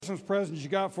Christmas presents you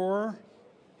got for her.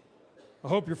 I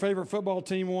hope your favorite football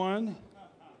team won.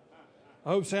 I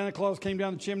hope Santa Claus came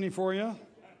down the chimney for you. A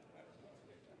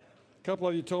couple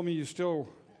of you told me you still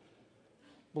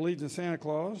believed in Santa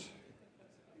Claus.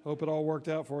 Hope it all worked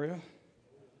out for you.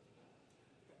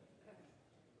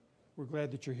 We're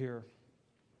glad that you're here.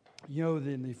 You know,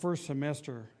 in the first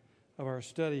semester of our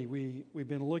study, we've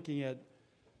been looking at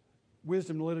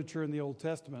wisdom literature in the Old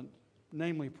Testament,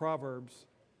 namely Proverbs,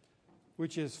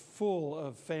 which is full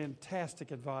of fantastic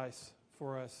advice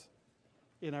for us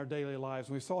in our daily lives.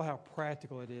 And we saw how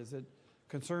practical it is. It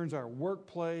concerns our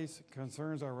workplace, it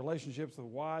concerns our relationships with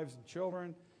wives and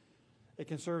children. It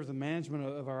concerns the management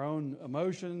of our own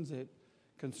emotions. It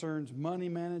concerns money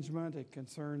management. It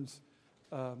concerns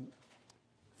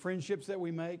friendships that we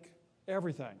make,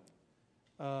 everything.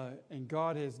 And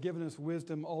God has given us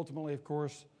wisdom ultimately, of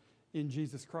course, in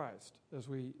Jesus Christ, as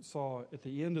we saw at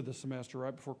the end of the semester,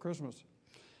 right before Christmas.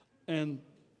 And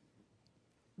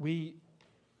we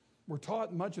were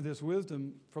taught much of this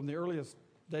wisdom from the earliest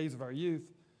days of our youth.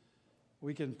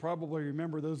 We can probably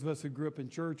remember, those of us who grew up in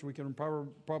church, we can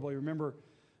probably remember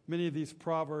many of these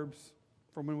proverbs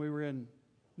from when we were in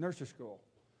nursery school.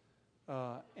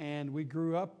 And we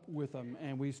grew up with them,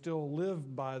 and we still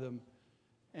live by them.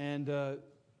 And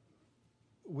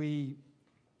we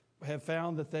have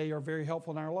found that they are very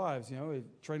helpful in our lives. You know,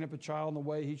 train up a child in the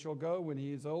way he shall go. When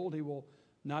he is old, he will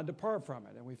not depart from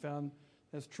it. And we found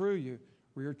that's true. You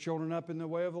rear children up in the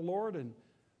way of the Lord, and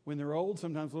when they're old,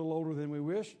 sometimes a little older than we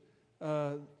wish,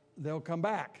 they'll come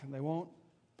back, and they won't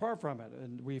depart from it.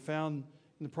 And we found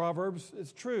in the Proverbs,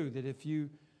 it's true that if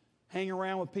you hang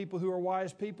around with people who are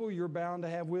wise people, you're bound to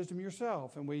have wisdom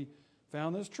yourself. And we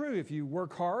found this true. If you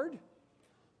work hard,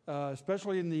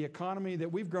 especially in the economy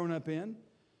that we've grown up in,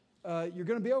 you're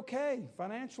going to be okay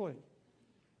financially.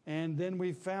 And then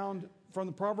we found from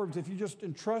the Proverbs, if you just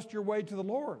entrust your way to the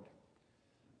Lord,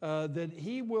 that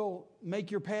He will make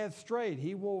your path straight.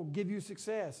 He will give you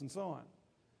success and so on.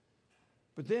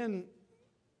 But then,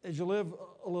 as you live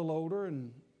a little older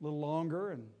and a little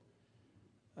longer,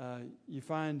 and you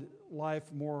find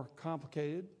life more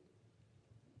complicated,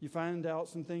 you find out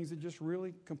some things that just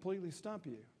really completely stump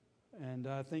you. And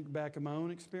I think back on my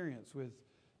own experience with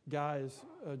guys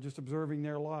just observing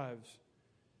their lives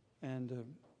and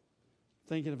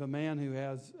thinking of a man who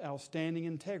has outstanding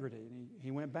integrity, and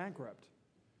he went bankrupt.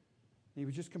 He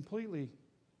was just completely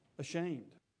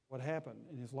ashamed what happened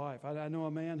in his life. I know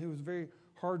a man who was a very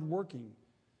hardworking,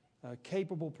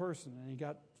 capable person, and he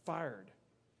got fired.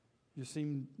 Just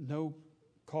seemed no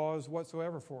cause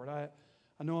whatsoever for it.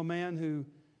 I know a man who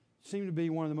seemed to be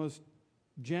one of the most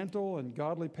gentle and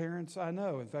godly parents I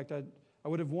know. In fact, I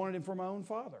would have wanted him for my own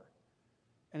father.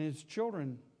 And his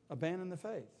children abandoned the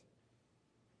faith.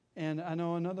 And I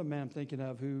know another man I'm thinking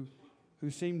of who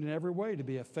seemed in every way to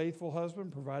be a faithful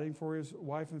husband, providing for his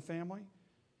wife and family.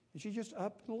 And she just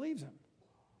up and leaves him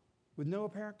with no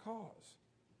apparent cause.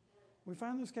 We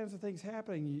find those kinds of things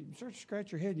happening. You start to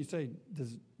scratch your head and you say,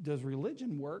 does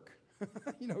religion work?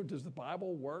 Does the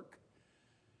Bible work?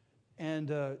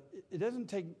 And it doesn't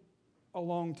take a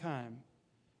long time.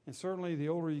 And certainly the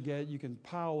older you get, you can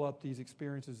pile up these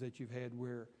experiences that you've had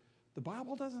where the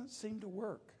Bible doesn't seem to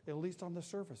work, at least on the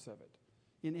surface of it,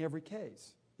 in every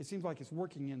case. It seems like it's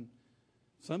working in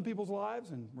some people's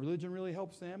lives, and religion really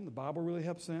helps them. The Bible really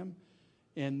helps them.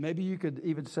 And maybe you could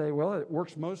even say, well, it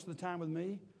works most of the time with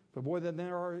me, but boy, then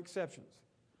there are exceptions.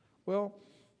 Well,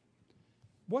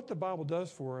 what the Bible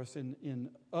does for us in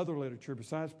other literature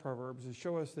besides Proverbs is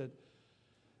show us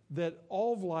that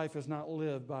all of life is not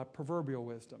lived by proverbial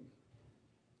wisdom.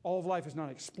 All of life is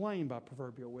not explained by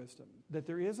proverbial wisdom. That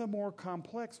there is a more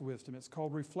complex wisdom. It's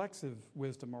called reflexive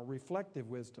wisdom or reflective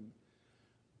wisdom,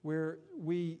 where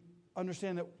we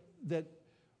understand that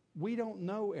we don't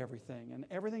know everything, and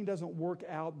everything doesn't work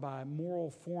out by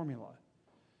moral formula.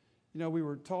 We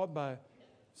were taught by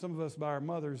some of us, by our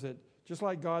mothers, that just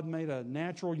like God made a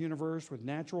natural universe with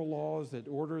natural laws that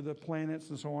order the planets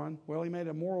and so on, well, He made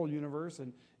a moral universe,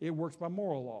 and it works by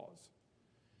moral laws.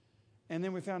 And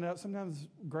then we found out sometimes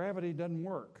gravity doesn't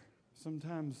work.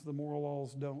 Sometimes the moral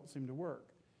laws don't seem to work.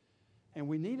 And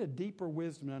we need a deeper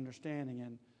wisdom and understanding.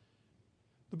 And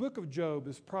the book of Job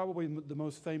is probably the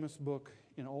most famous book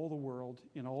in all the world,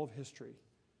 in all of history,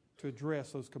 to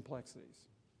address those complexities.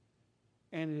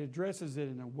 And it addresses it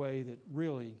in a way that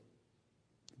really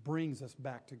brings us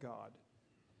back to God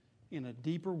in a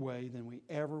deeper way than we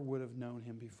ever would have known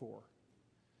Him before.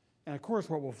 And of course,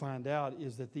 what we'll find out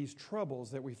is that these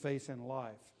troubles that we face in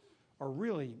life are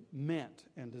really meant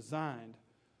and designed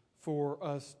for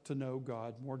us to know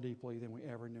God more deeply than we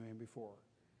ever knew Him before.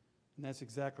 And that's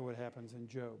exactly what happens in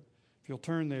Job. If you'll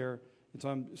turn there, it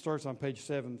starts on page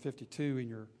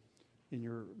 752 in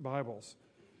your Bibles.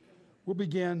 We'll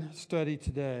begin study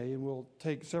today, and we'll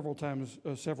take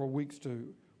several weeks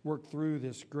to work through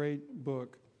this great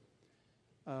book.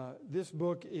 This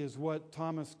book is what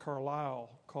Thomas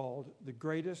Carlyle called the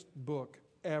greatest book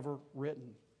ever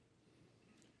written.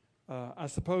 I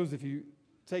suppose if you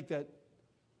take that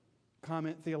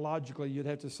comment theologically, you'd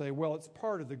have to say, well, it's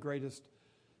part of the greatest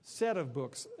set of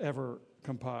books ever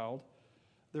compiled.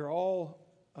 They're all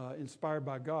inspired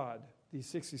by God, these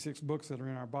 66 books that are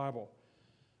in our Bible.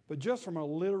 But just from a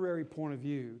literary point of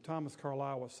view, Thomas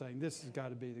Carlyle was saying this has got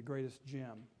to be the greatest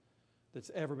gem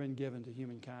that's ever been given to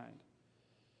humankind.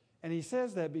 And he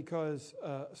says that because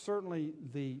certainly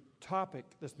the topic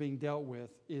that's being dealt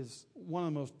with is one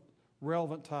of the most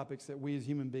relevant topics that we as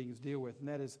human beings deal with, and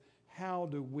that is, how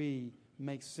do we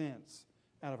make sense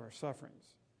out of our sufferings?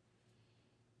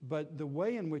 But the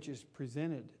way in which it's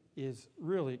presented is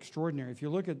really extraordinary. If you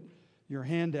look at your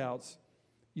handouts,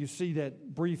 you see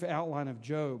that brief outline of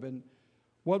Job. And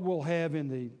what we'll have in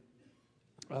the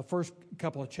first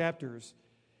couple of chapters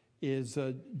is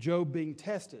Job being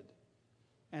tested.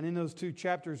 And in those 2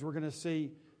 chapters, we're going to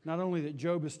see not only that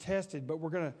Job is tested, but we're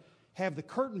going to have the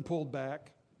curtain pulled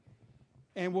back,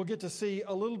 and we'll get to see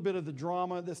a little bit of the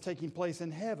drama that's taking place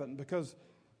in heaven, because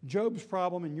Job's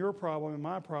problem and your problem and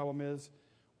my problem is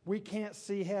we can't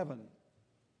see heaven.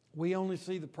 We only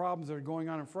see the problems that are going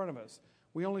on in front of us.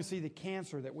 We only see the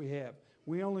cancer that we have.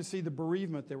 We only see the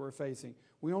bereavement that we're facing.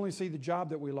 We only see the job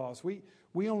that we lost.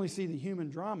 We only see the human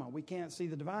drama. We can't see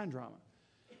the divine drama.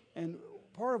 And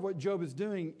part of what Job is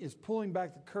doing is pulling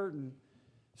back the curtain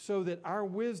so that our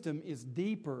wisdom is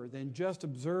deeper than just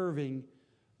observing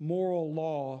moral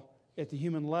law at the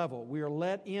human level. We are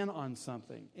let in on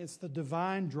something. It's the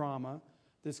divine drama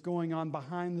that's going on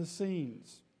behind the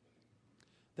scenes.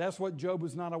 That's what Job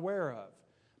was not aware of.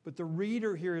 But the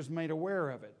reader here is made aware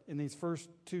of it in these first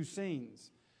 2 scenes.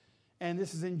 And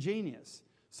this is ingenious.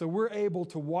 So we're able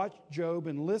to watch Job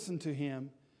and listen to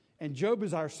him. And Job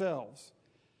is ourselves.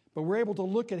 But we're able to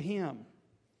look at him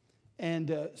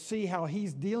and see how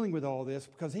he's dealing with all this,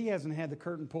 because he hasn't had the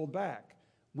curtain pulled back.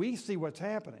 We see what's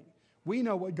happening. We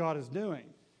know what God is doing.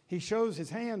 He shows his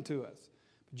hand to us.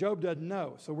 But Job doesn't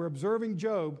know. So we're observing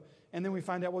Job, and then we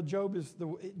find out, well,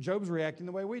 Job's reacting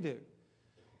the way we do.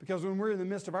 Because when we're in the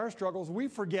midst of our struggles, we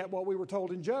forget what we were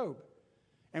told in Job.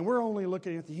 And we're only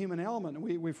looking at the human element,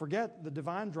 and we forget the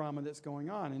divine drama that's going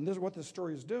on. And what this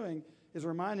story is doing is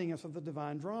reminding us of the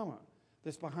divine drama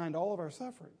that's behind all of our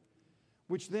suffering,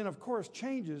 which then, of course,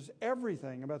 changes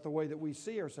everything about the way that we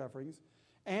see our sufferings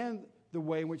and the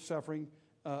way in which suffering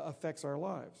affects our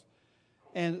lives.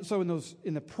 And so in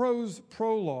the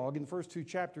prologue, in the first 2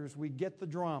 chapters, we get the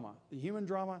drama, the human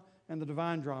drama and the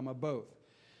divine drama, both.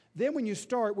 Then when you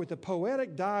start with the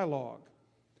poetic dialogue,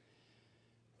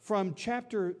 from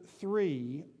chapter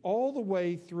 3 all the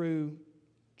way through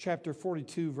chapter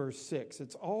 42, verse 6,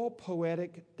 it's all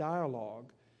poetic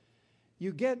dialogue,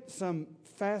 you get some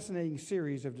fascinating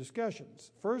series of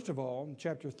discussions. First of all, in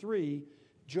chapter 3,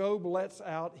 Job lets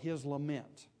out his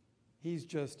lament. He's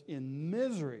just in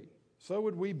misery. So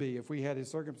would we be if we had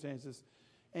his circumstances.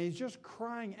 And he's just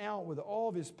crying out with all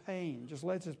of his pain, just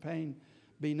lets his pain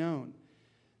be known.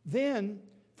 Then,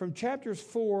 from chapters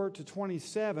 4 to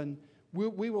 27,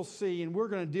 we will see, and we're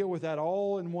going to deal with that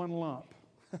all in one lump.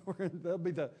 That'll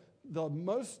be the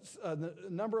most the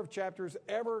number of chapters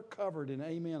ever covered in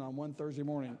Amen on one Thursday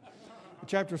morning.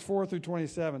 Chapters 4 through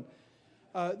 27.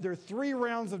 There are 3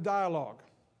 rounds of dialogue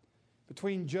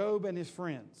between Job and his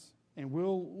friends. And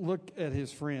we'll look at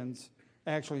his friends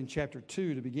actually in chapter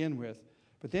 2 to begin with.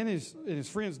 But then his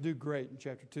friends do great in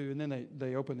chapter 2, and then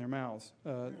they open their mouths,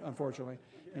 unfortunately,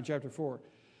 in chapter 4.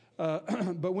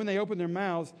 But when they open their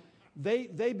mouths,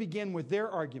 they begin with their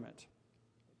argument.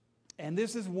 And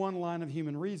this is one line of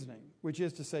human reasoning, which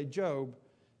is to say, Job,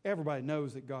 everybody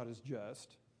knows that God is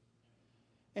just.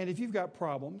 And if you've got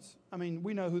problems,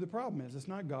 we know who the problem is. It's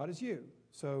not God, it's you.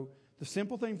 So the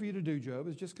simple thing for you to do, Job,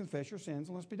 is just confess your sins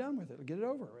and let's be done with it. Get it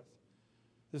over with.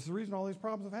 This is the reason all these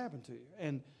problems have happened to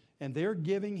you. And they're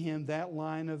giving him that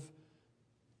line of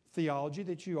theology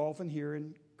that you often hear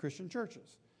in Christian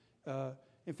churches.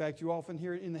 In fact, you often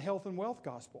hear it in the health and wealth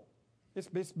gospel. It's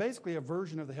basically a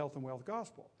version of the health and wealth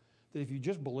gospel. That if you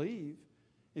just believe,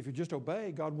 if you just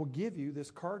obey, God will give you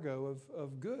this cargo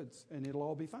of goods and it'll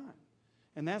all be fine.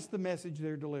 And that's the message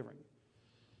they're delivering.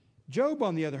 Job,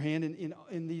 on the other hand,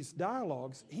 in these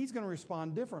dialogues, he's going to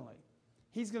respond differently.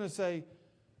 He's going to say,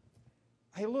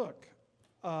 hey, look,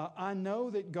 I know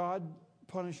that God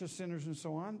punishes sinners and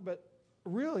so on, but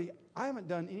really, I haven't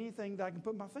done anything that I can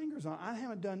put my fingers on. I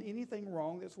haven't done anything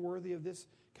wrong that's worthy of this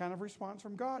kind of response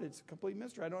from God. It's a complete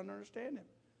mystery. I don't understand Him.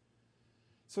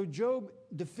 So Job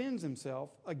defends himself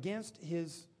against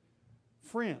his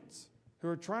friends who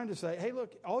are trying to say, hey,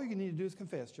 look, all you need to do is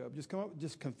confess, Job. Just come up,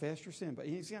 just confess your sin. But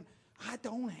he's saying, I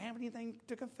don't have anything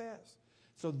to confess.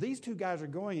 So these two guys are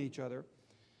going at each other.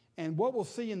 And what we'll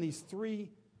see in these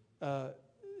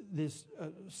this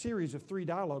series of three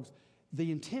dialogues,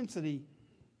 the intensity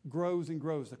grows and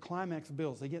grows. The climax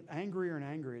builds. They get angrier and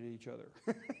angrier at each other.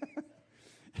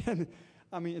 And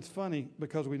I mean, it's funny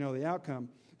because we know the outcome.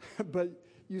 But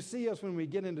you see us when we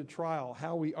get into trial,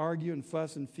 how we argue and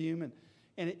fuss and fume.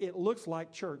 And it looks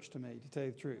like church to me, to tell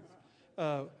you the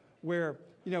truth. Where,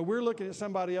 we're looking at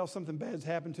somebody else, something bad's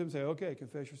happened to them, say, okay,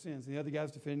 confess your sins. And the other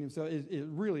guy's defending himself. It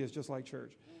really is just like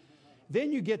church.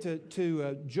 Then you get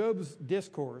to Job's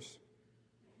discourse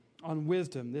on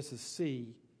wisdom. This is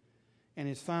C, and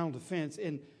his final defense.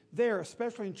 And there,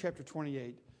 especially in chapter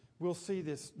 28, we'll see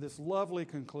this lovely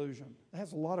conclusion. It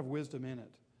has a lot of wisdom in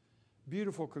it.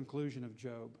 Beautiful conclusion of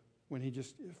Job when he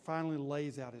just finally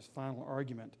lays out his final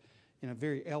argument in a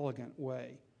very elegant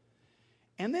way.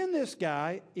 And then this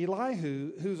guy,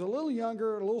 Elihu, who's a little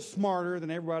younger, a little smarter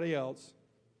than everybody else,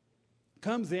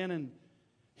 comes in and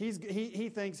he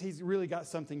thinks he's really got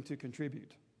something to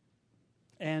contribute.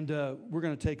 And we're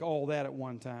going to take all that at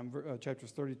one time,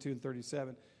 chapters 32 and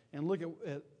 37, and look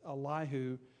at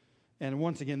Elihu. And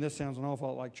once again, this sounds an awful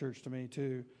lot like church to me,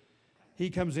 too. He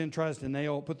comes in, tries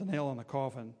to put the nail on the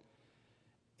coffin.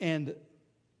 And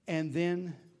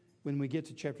then when we get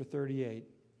to chapter 38,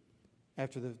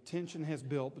 after the tension has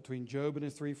built between Job and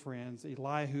his three friends,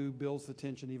 Elihu builds the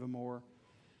tension even more.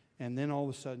 And then all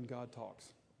of a sudden, God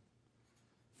talks.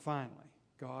 Finally,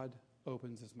 God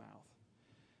opens his mouth.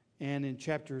 And in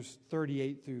chapters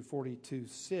 38 through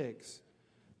 42:6,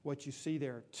 what you see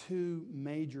there are two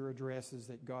major addresses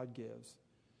that God gives.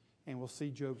 And we'll see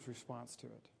Job's response to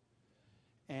it.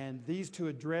 And these two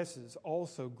addresses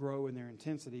also grow in their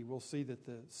intensity. We'll see that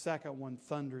the second one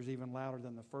thunders even louder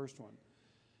than the first one.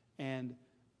 And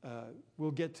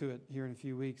we'll get to it here in a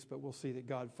few weeks, but we'll see that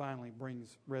God finally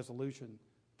brings resolution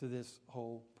to this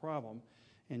whole problem.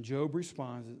 And Job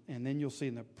responds, and then you'll see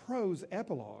in the prose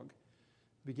epilogue,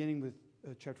 beginning with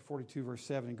chapter 42, verse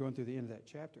 7, and going through the end of that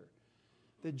chapter,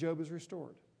 that Job is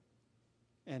restored.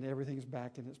 And everything is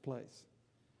back in its place.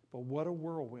 But what a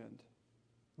whirlwind.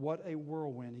 What a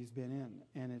whirlwind he's been in.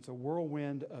 And it's a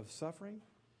whirlwind of suffering,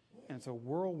 and it's a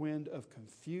whirlwind of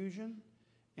confusion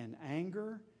and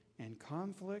anger and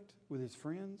conflict with his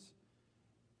friends.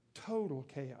 Total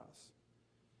chaos.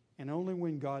 And only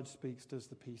when God speaks does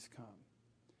the peace come.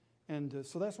 And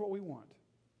so that's what we want.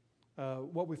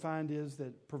 What we find is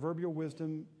that proverbial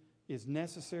wisdom is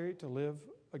necessary to live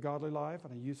a godly life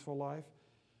and a useful life,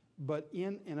 but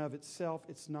in and of itself,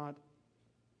 it's not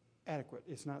adequate.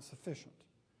 It's not sufficient.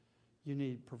 You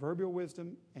need proverbial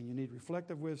wisdom and you need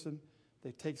reflective wisdom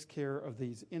that takes care of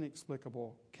these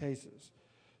inexplicable cases.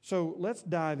 So let's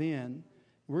dive in.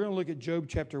 We're going to look at Job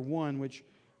chapter 1, which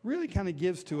really kind of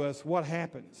gives to us what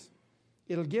happens.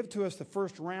 It'll give to us the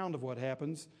first round of what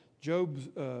happens. Job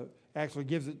actually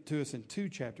gives it to us in two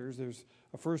chapters. There's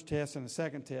a first test and a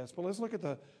second test. But let's look at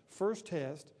the first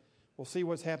test. We'll see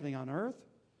what's happening on earth,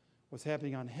 what's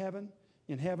happening in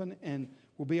heaven, and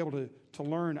we'll be able to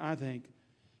learn, I think,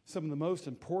 some of the most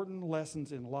important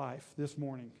lessons in life this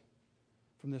morning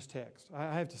from this text.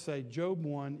 I have to say, Job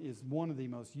 1 is one of the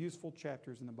most useful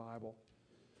chapters in the Bible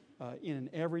in an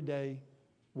everyday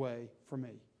way for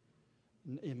me.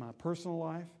 In my personal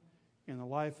life, in the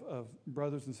life of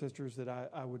brothers and sisters that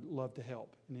I would love to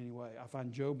help in any way. I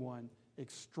find Job 1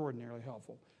 extraordinarily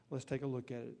helpful. Let's take a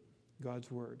look at it, God's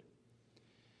Word.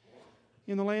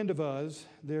 In the land of Uz,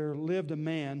 there lived a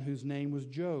man whose name was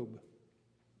Job.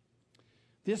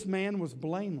 This man was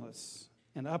blameless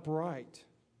and upright.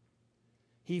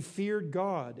 He feared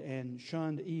God and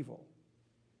shunned evil.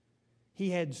 He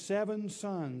had 7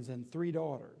 sons and 3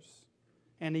 daughters,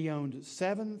 and he owned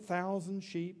 7,000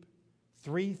 sheep,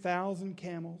 3,000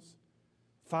 camels,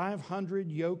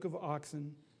 500 yoke of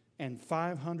oxen, and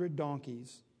 500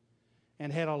 donkeys,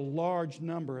 and had a large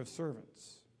number of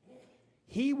servants.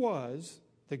 He was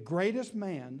the greatest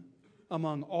man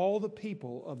among all the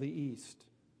people of the East.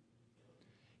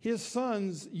 His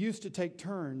sons used to take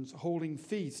turns holding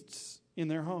feasts in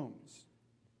their homes,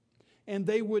 and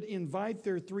they would invite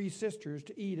their 3 sisters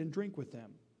to eat and drink with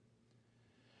them.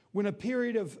 When a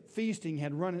period of feasting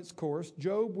had run its course,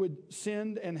 Job would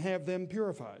send and have them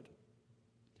purified.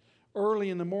 Early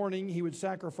in the morning, he would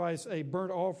sacrifice a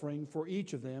burnt offering for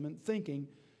each of them, and thinking,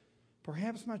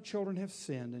 perhaps my children have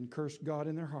sinned and cursed God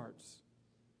in their hearts.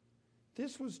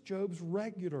 This was Job's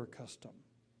regular custom.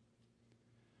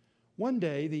 One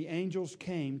day the angels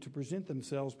came to present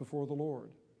themselves before the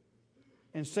Lord,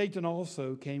 and Satan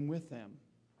also came with them.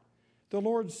 The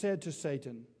Lord said to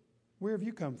Satan, "Where have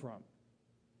you come from?"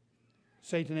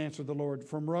 Satan answered the Lord,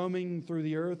 "From roaming through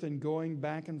the earth and going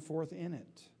back and forth in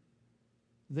it."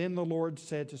 Then the Lord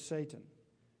said to Satan,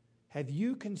 "Have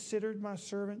you considered my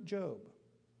servant Job?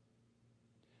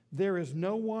 There is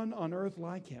no one on earth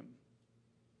like him.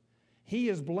 He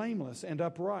is blameless and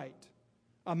upright,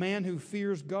 a man who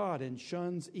fears God and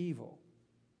shuns evil.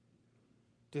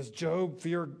 Does Job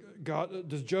fear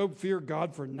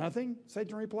God for nothing?"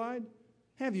 Satan replied.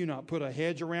 "Have you not put a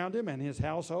hedge around him and his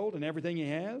household and everything he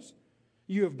has?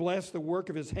 You have blessed the work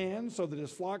of his hands so that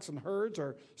his flocks and herds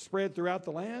are spread throughout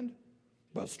the land.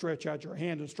 But stretch out your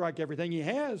hand and strike everything he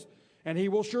has, and he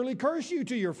will surely curse you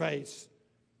to your face."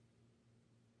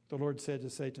 The Lord said to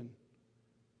Satan,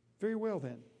 "Very well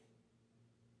then.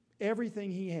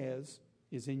 Everything he has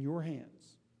is in your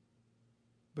hands,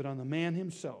 but on the man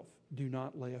himself do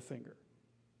not lay a finger."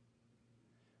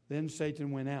 Then Satan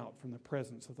went out from the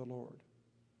presence of the Lord.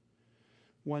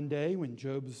 One day, when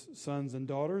Job's sons and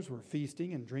daughters were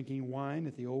feasting and drinking wine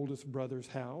at the oldest brother's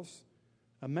house,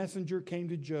 a messenger came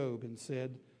to Job and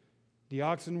said, "The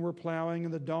oxen were plowing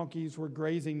and the donkeys were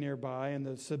grazing nearby, and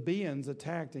the Sabaeans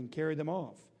attacked and carried them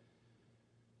off.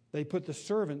 They put the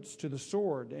servants to the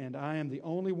sword, and I am the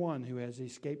only one who has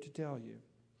escaped to tell you."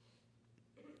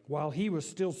 While he was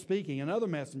still speaking, another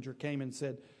messenger came and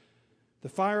said, "The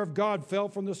fire of God fell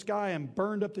from the sky and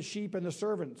burned up the sheep and the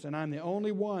servants, and I'm the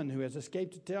only one who has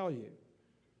escaped to tell you."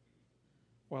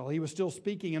 While he was still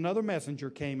speaking, another messenger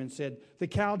came and said, "The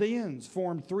Chaldeans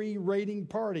formed 3 raiding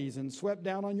parties and swept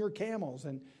down on your camels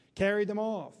and carried them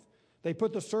off. They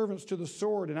put the servants to the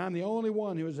sword, and I'm the only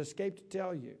one who has escaped to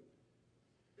tell you."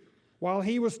 While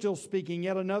he was still speaking,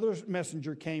 yet another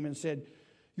messenger came and said,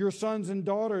 "Your sons and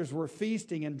daughters were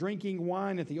feasting and drinking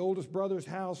wine at the oldest brother's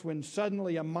house when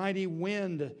suddenly a mighty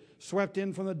wind swept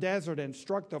in from the desert and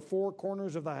struck the 4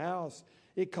 corners of the house.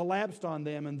 It collapsed on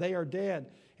them, and they are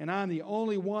dead, and I'm the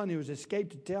only one who has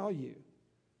escaped to tell you."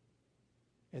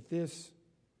 At this,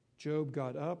 Job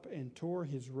got up and tore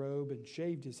his robe and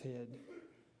shaved his head.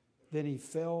 Then he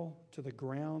fell to the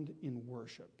ground in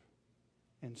worship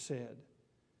and said,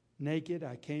 "Naked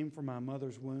I came from my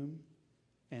mother's womb,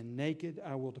 and naked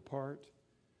I will depart.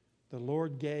 The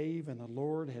Lord gave, and the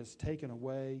Lord has taken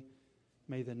away.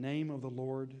 May the name of the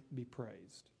Lord be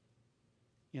praised."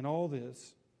 In all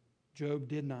this, Job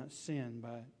did not sin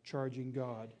by charging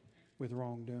God with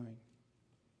wrongdoing.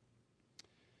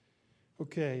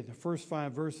 Okay, the first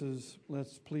 5 verses,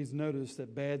 let's please notice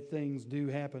that bad things do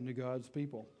happen to God's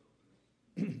people.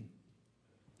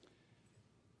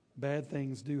 Bad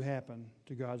things do happen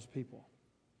to God's people.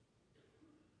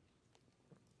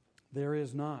 There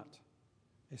is not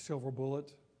a silver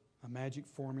bullet, a magic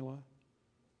formula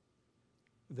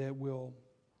that will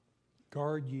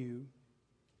guard you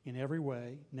in every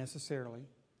way, necessarily,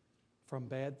 from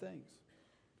bad things.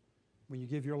 When you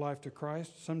give your life to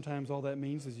Christ, sometimes all that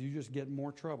means is you just get in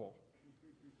more trouble.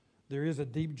 There is a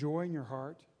deep joy in your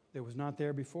heart that was not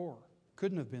there before,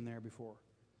 couldn't have been there before,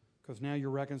 because now you're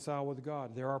reconciled with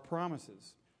God. There are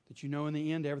promises that you know in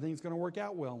the end everything's going to work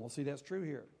out well, and we'll see that's true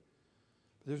here.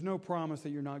 But there's no promise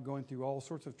that you're not going through all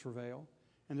sorts of travail,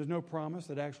 and there's no promise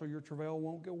that actually your travail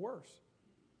won't get worse.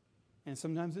 And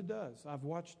sometimes it does. I've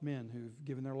watched men who've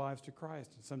given their lives to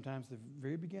Christ, and sometimes the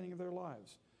very beginning of their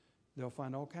lives, they'll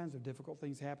find all kinds of difficult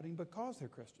things happening because they're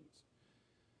Christians.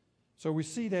 So we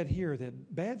see that here,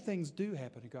 that bad things do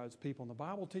happen to God's people, and the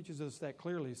Bible teaches us that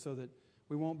clearly so that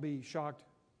we won't be shocked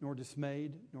nor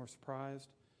dismayed nor surprised.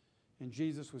 And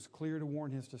Jesus was clear to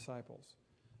warn his disciples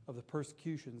of the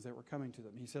persecutions that were coming to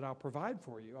them. He said, "I'll provide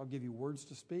for you. I'll give you words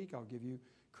to speak. I'll give you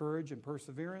courage and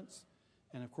perseverance.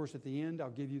 And of course, at the end,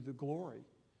 I'll give you the glory."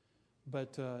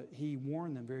 But he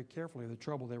warned them very carefully of the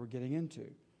trouble they were getting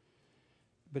into.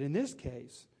 But in this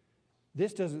case,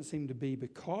 this doesn't seem to be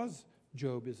because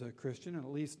Job is a Christian, and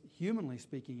at least humanly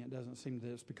speaking, it doesn't seem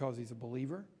that it's because he's a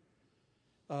believer.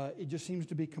 It just seems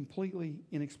to be completely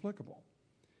inexplicable.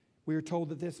 We are told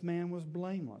that this man was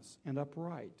blameless and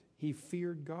upright. He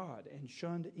feared God and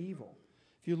shunned evil.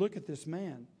 If you look at this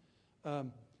man,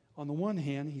 on the one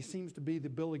hand, he seems to be the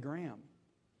Billy Graham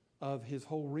of his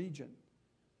whole region.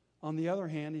 On the other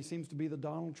hand, he seems to be the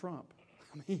Donald Trump.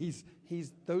 I mean,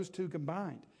 he's those two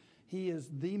combined. He is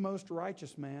the most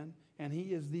righteous man, and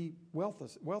he is the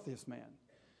wealthiest man.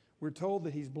 We're told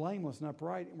that he's blameless and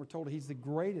upright, and we're told he's the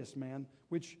greatest man,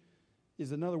 which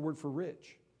is another word for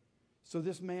rich. So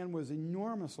this man was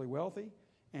enormously wealthy,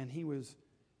 and he was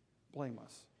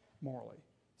blameless morally.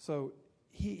 So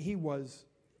he was,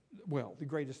 well, the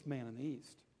greatest man in the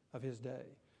East of his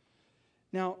day.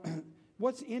 Now,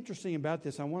 what's interesting about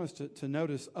this, I want us to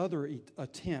notice other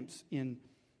attempts in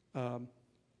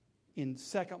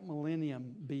second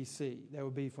millennium BC. That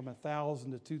would be from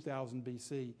 1000 to 2000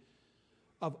 BC,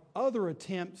 of other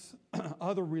attempts,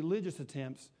 other religious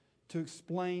attempts to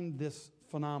explain this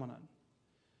phenomenon.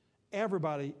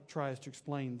 Everybody tries to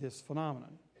explain this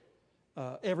phenomenon.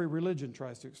 Every religion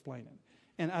tries to explain it.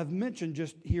 And I've mentioned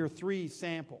just here 3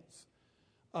 samples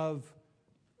of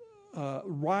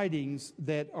writings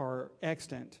that are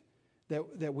extant,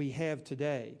 that we have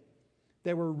today,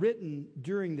 that were written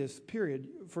during this period.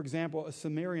 For example, a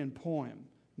Sumerian poem,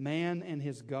 Man and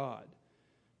His God,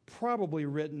 probably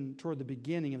written toward the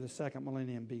beginning of the second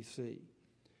millennium BC.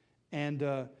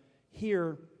 And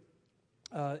here,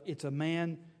 it's a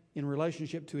man in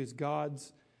relationship to his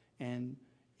gods, and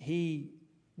he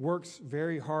works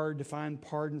very hard to find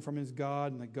pardon from his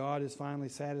God, and the God is finally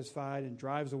satisfied and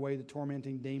drives away the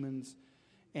tormenting demons,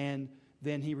 and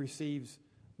then he receives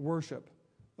worship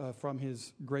from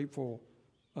his grateful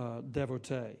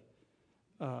devotee.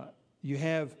 But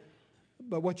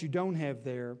what you don't have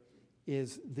there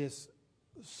is this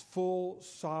full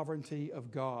sovereignty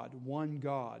of God, one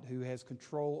God who has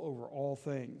control over all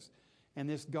things. And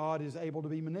this God is able to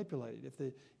be manipulated.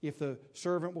 If the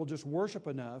servant will just worship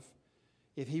enough,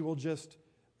 if he will just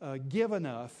give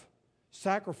enough,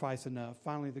 sacrifice enough,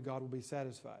 finally the God will be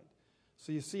satisfied.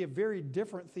 So you see a very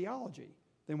different theology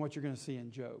than what you're going to see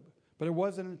in Job. But it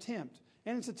was an attempt,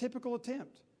 and it's a typical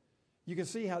attempt. You can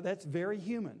see how that's very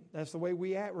human. That's the way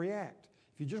we react.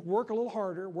 If you just work a little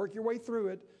harder, work your way through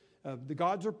it, the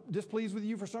gods are displeased with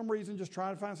you for some reason, just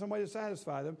try to find some way to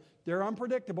satisfy them. They're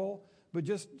unpredictable, but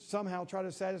just somehow try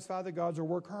to satisfy the gods or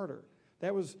work harder.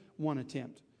 That was one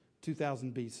attempt,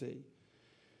 2000 BC.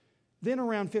 Then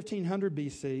around 1500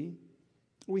 BC,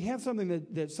 we have something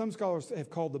that some scholars have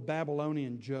called the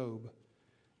Babylonian Job.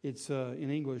 It's in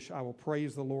English, I will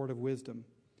praise the Lord of wisdom.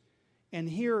 And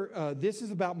here, this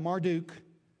is about Marduk,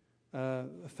 a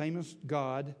famous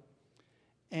god.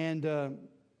 And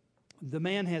the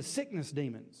man has sickness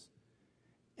demons.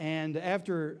 And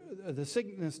after the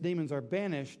sickness demons are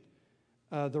banished,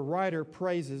 the writer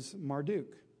praises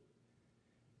Marduk.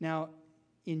 Now,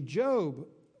 in Job,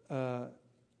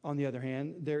 on the other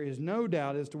hand, there is no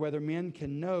doubt as to whether men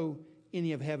can know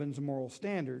any of heaven's moral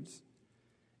standards,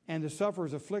 and the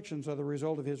sufferer's afflictions are the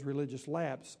result of his religious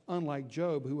lapse, unlike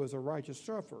Job, who was a righteous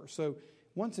sufferer. So,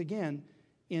 once again,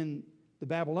 in the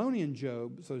Babylonian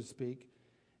Job, so to speak,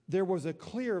 there was a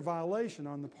clear violation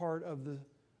on the part of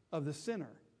the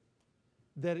sinner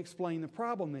that explained the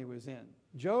problem he was in.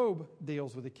 Job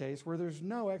deals with a case where there's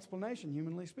no explanation,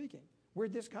 humanly speaking.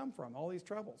 Where'd this come from? All these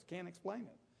troubles. Can't explain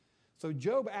it. So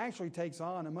Job actually takes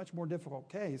on a much more difficult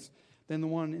case than the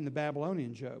one in the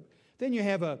Babylonian Job. Then you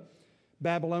have a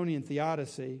Babylonian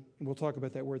theodicy, and we'll talk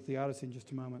about that word theodicy in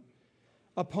just a moment.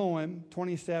 A poem,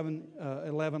 27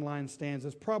 11-line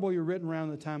stanzas, probably written around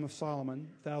the time of Solomon,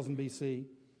 1000 BC.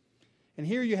 And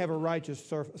here you have a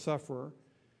righteous sufferer.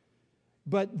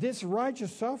 But this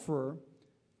righteous sufferer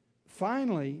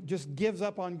finally just gives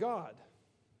up on God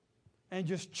and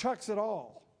just chucks it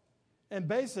all. And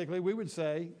basically, we would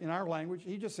say, in our language,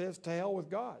 he just says, to hell with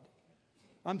God.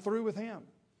 I'm through with him.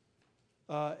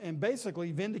 And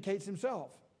basically vindicates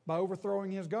himself by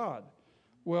overthrowing his God.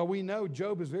 Well, we know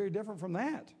Job is very different from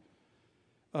that.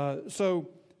 So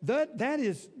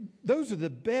those are the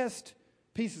best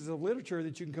pieces of literature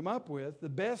that you can come up with, the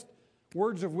best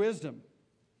words of wisdom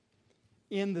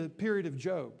in the period of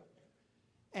Job.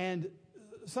 And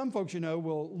some folks,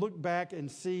 will look back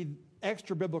and see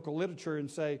extra biblical literature and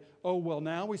say, oh, well,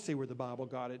 now we see where the Bible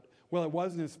got it. Well, it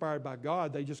wasn't inspired by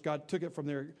God. They just took it from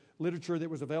their literature that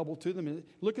was available to them. And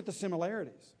look at the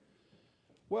similarities.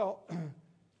 Well,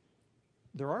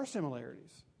 there are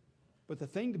similarities. But the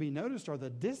thing to be noticed are the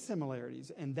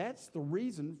dissimilarities. And that's the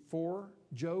reason for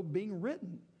Job being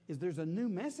written, is there's a new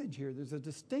message here. There's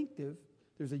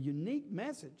a unique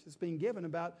message that's being given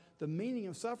about the meaning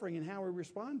of suffering and how we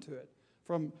respond to it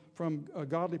from a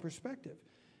godly perspective.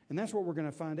 And that's what we're going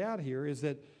to find out here, is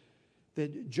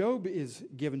that Job is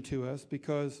given to us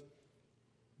because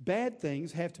bad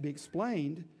things have to be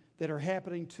explained that are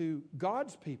happening to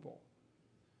God's people.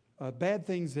 Bad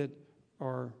things that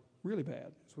are really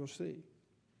bad, as we'll see.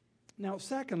 Now,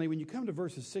 secondly, when you come to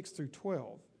verses 6 through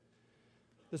 12,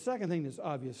 the second thing that's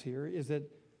obvious here is that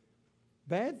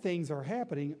bad things are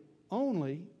happening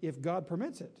only if God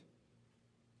permits it.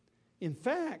 In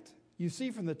fact, you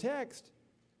see from the text,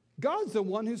 God's the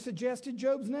one who suggested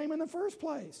Job's name in the first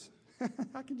place.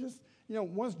 I can just,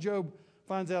 once Job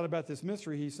finds out about this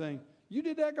mystery, he's saying, you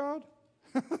did that, God?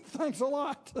 Thanks a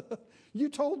lot. You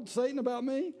told Satan about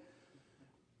me?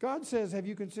 God says, have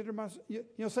you considered my... You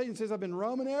know, Satan says, I've been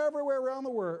roaming everywhere around the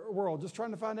world just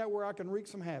trying to find out where I can wreak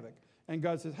some havoc. And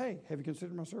God says, hey, have you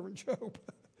considered my servant Job?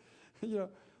 You know,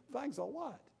 thanks a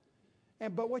lot.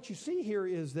 But what you see here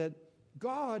is that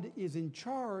God is in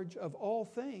charge of all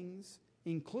things,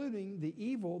 including the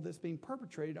evil that's being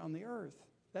perpetrated on the earth.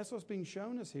 That's what's being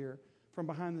shown us here from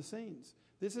behind the scenes.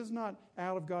 This is not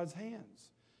out of God's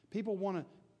hands. People want to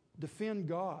defend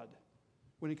God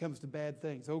when it comes to bad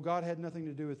things. Oh, God had nothing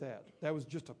to do with that. That was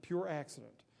just a pure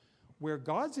accident. Where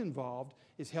God's involved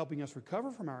is helping us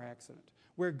recover from our accident.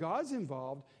 Where God's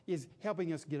involved is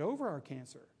helping us get over our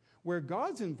cancer. Where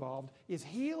God's involved is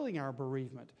healing our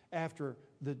bereavement after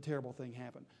the terrible thing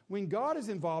happened. When God is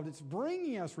involved, it's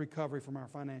bringing us recovery from our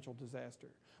financial disaster.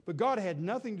 But God had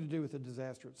nothing to do with the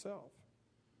disaster itself.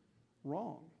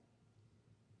 Wrong.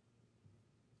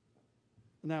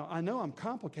 Now, I know I'm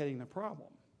complicating the problem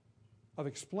of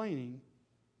explaining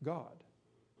God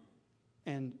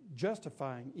and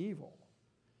justifying evil.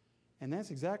 And that's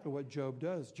exactly what Job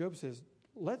does. Job says,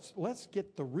 let's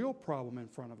get the real problem in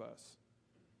front of us.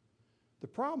 The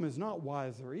problem is not why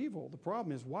is there evil. The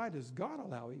problem is why does God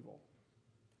allow evil?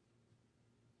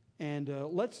 And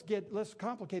let's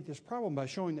complicate this problem by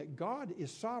showing that God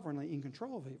is sovereignly in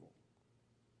control of evil.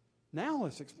 Now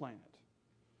let's explain it.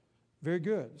 Very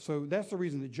good. So that's the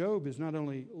reason that Job is not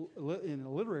only, in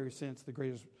a literary sense, the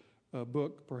greatest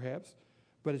book, perhaps,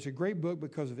 but it's a great book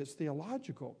because of its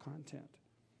theological content.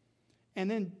 And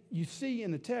then you see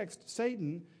in the text,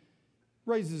 Satan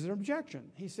raises an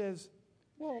objection. He says,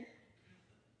 well,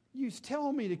 you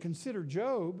tell me to consider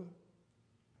Job,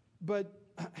 but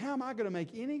how am I going to make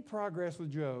any progress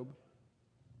with Job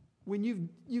when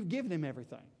you've given him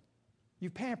everything?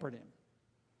 You've pampered him.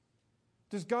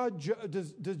 Does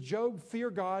Job fear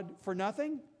God for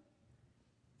nothing?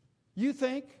 You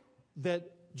think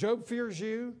that Job fears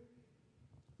you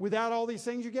without all these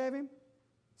things you gave him?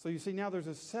 So you see now there's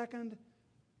a second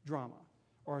drama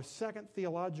or a second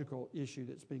theological issue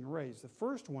that's being raised. The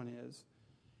first one is,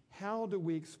 how do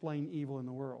we explain evil in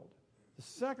the world? The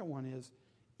second one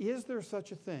is there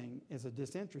such a thing as a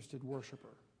disinterested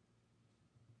worshiper?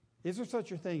 Is there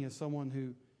such a thing as someone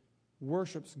who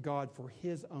worships God for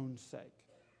his own sake?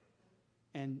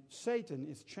 And Satan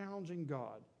is challenging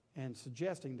God and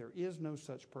suggesting there is no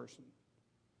such person.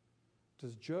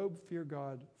 Does Job fear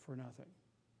God for nothing?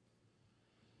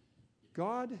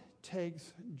 God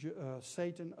takes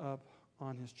Satan up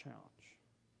on his challenge.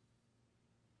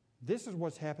 This is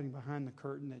what's happening behind the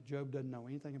curtain that Job doesn't know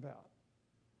anything about.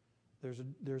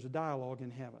 There's a dialogue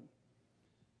in heaven.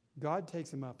 God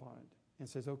takes him up on it and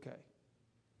says, okay,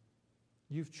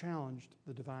 you've challenged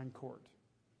the divine court.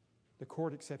 The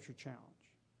court accepts your challenge.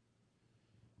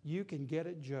 You can get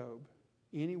at Job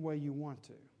any way you want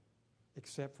to,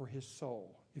 except for his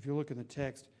soul. If you look in the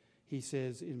text, he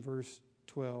says in verse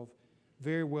 12,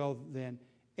 very well then,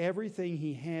 everything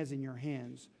he has in your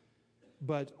hands,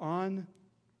 but on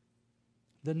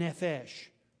the nephesh,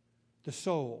 the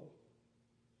soul,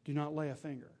 do not lay a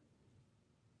finger.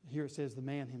 Here it says the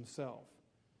man himself,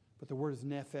 but the word is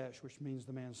nephesh, which means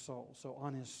the man's soul. So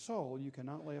on his soul, you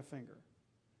cannot lay a finger.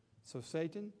 So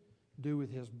Satan, do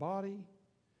with his body,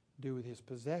 do with his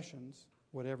possessions,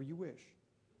 whatever you wish.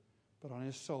 But on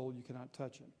his soul, you cannot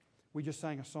touch him. We just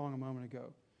sang a song a moment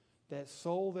ago. That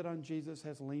soul that on Jesus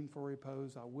has leaned for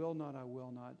repose, I will not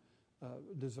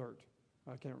desert.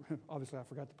 I can't. Obviously, I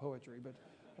forgot the poetry, but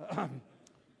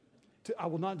I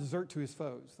will not desert to his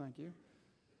foes. Thank you.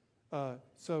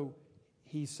 So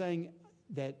he's saying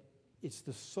that it's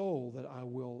the soul that I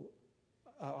will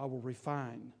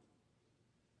refine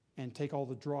and take all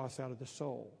the dross out of the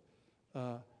soul.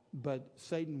 But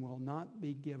Satan will not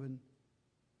be given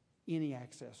any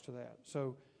access to that.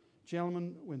 So,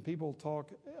 gentlemen, when people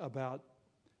talk about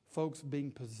folks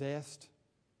being possessed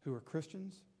who are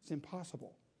Christians, it's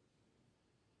impossible.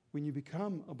 When you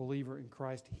become a believer in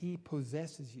Christ, he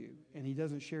possesses you, and he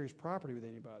doesn't share his property with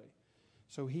anybody.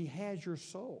 So he has your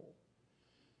soul.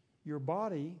 Your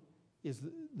body is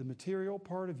the material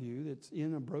part of you that's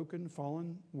in a broken,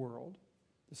 fallen world,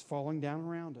 that's falling down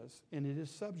around us, and it is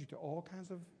subject to all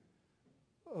kinds of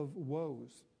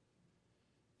woes.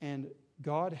 And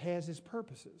God has his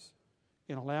purposes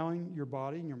in allowing your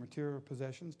body and your material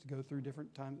possessions to go through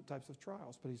different types of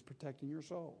trials, but he's protecting your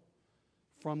soul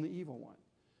from the evil one.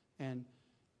 And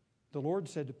the Lord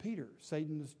said to Peter,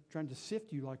 Satan is trying to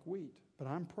sift you like wheat, but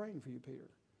I'm praying for you, Peter.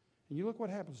 And you look what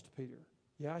happens to Peter.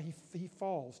 Yeah, he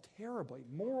falls terribly.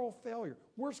 Moral failure.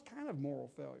 Worst kind of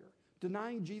moral failure.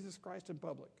 Denying Jesus Christ in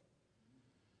public.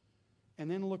 And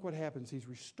then look what happens. He's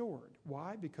restored.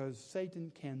 Why? Because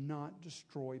Satan cannot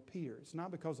destroy Peter. It's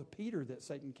not because of Peter that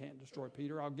Satan can't destroy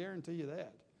Peter. I'll guarantee you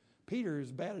that. Peter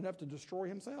is bad enough to destroy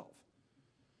himself.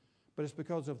 But it's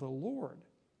because of the Lord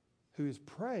who is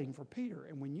praying for Peter.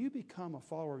 And when you become a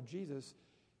follower of Jesus,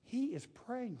 He is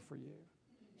praying for you.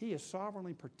 He is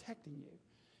sovereignly protecting you.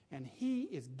 And He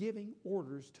is giving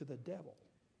orders to the devil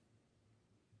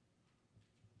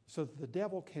so that the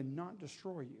devil cannot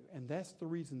destroy you. And that's the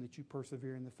reason that you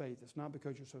persevere in the faith. It's not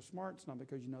because you're so smart. It's not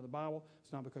because you know the Bible.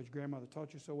 It's not because your grandmother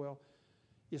taught you so well.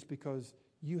 It's because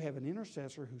you have an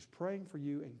intercessor who's praying for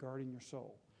you and guarding your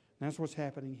soul. And that's what's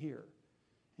happening here.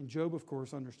 And Job, of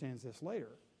course, understands this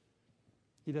later.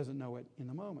 He doesn't know it in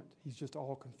the moment. He's just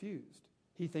all confused.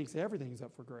 He thinks everything's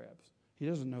up for grabs. He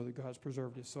doesn't know that God's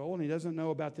preserved his soul, and he doesn't know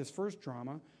about this first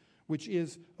drama, which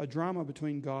is a drama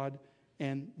between God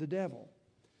and the devil.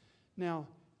 Now,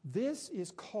 this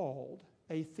is called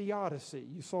a theodicy.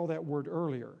 You saw that word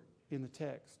earlier in the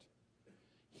text.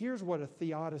 Here's what a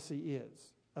theodicy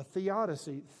is. A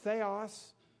theodicy,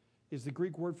 theos, is the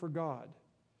Greek word for God.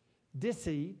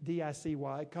 Dicy,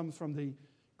 D-I-C-Y, comes from the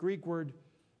Greek word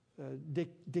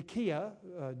dikia,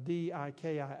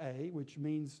 D-I-K-I-A, which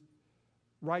means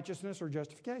righteousness or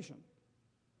justification.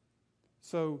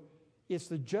 So it's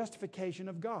the justification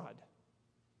of God.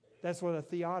 That's what a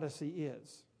theodicy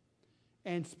is.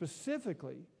 And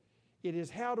specifically, it is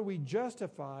how do we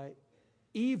justify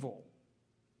evil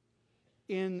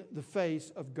in the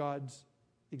face of God's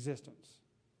existence.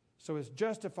 So it's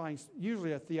justifying,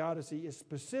 usually a theodicy is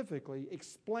specifically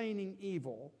explaining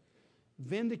evil,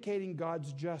 vindicating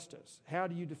God's justice. How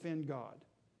do you defend God?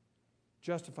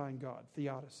 Justifying God,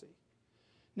 theodicy.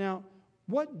 Now,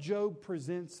 what Job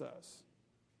presents us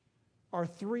are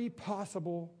three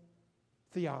possible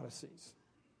theodicies,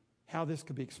 how this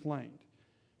could be explained.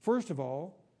 First of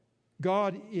all,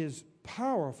 God is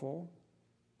powerful,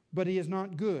 but He is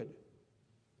not good.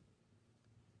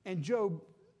 And Job,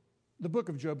 the book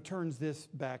of Job, turns this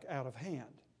back out of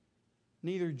hand.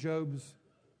 Neither Job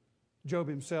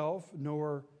himself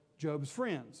nor Job's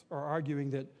friends are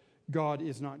arguing that God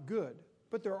is not good,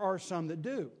 but there are some that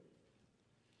do.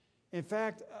 In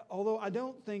fact, although I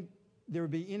don't think there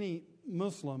would be any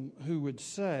Muslim who would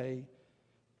say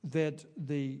that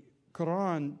the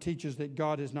Quran teaches that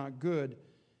God is not good,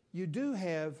 you do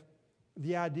have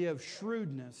the idea of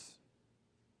shrewdness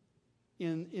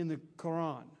in the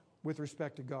Quran with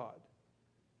respect to God.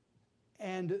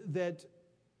 And that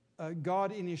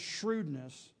God in His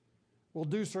shrewdness will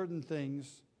do certain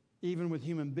things even with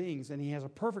human beings, and He has a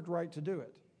perfect right to do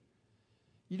it.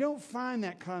 You don't find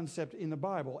that concept in the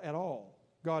Bible at all.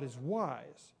 God is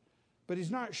wise, but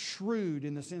He's not shrewd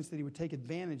in the sense that He would take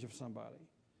advantage of somebody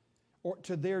or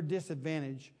to their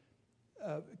disadvantage,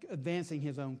 advancing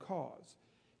His own cause.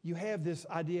 You have this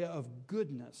idea of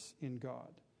goodness in God.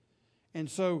 And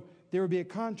so there would be a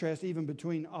contrast even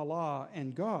between Allah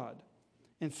and God.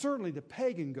 And certainly the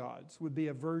pagan gods would be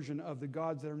a version of the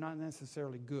gods that are not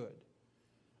necessarily good.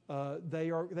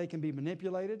 They can be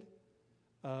manipulated.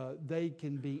 They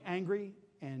can be angry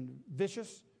and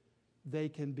vicious. They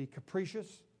can be capricious,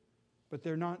 but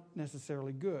they're not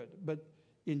necessarily good. But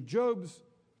in Job's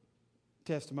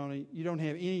testimony, you don't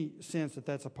have any sense that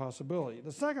that's a possibility.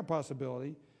 The second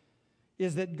possibility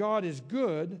is that God is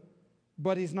good,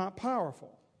 but He's not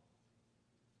powerful.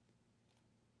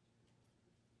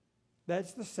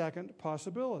 That's the second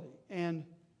possibility. And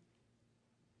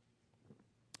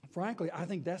frankly, I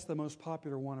think that's the most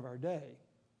popular one of our day,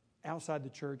 outside the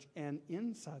church and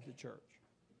inside the church.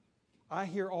 I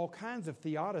hear all kinds of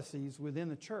theodicies within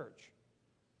the church,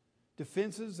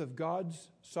 defenses of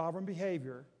God's sovereign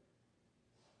behavior,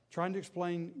 trying to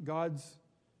explain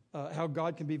how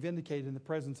God can be vindicated in the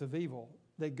presence of evil.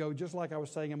 They go just like I was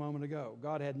saying a moment ago.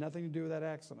 God had nothing to do with that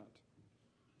accident.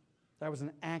 That was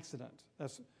an accident.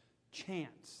 That's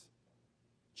chance.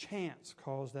 Chance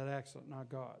caused that accident, not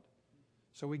God.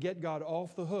 So we get God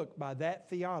off the hook by that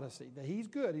theodicy, that He's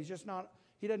good. He's just not,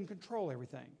 He doesn't control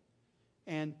everything.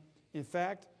 And in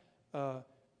fact, the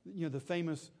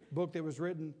famous book that was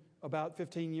written about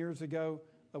 15 years ago,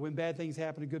 When Bad Things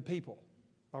Happen to Good People,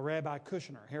 by Rabbi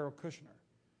Kushner, Harold Kushner.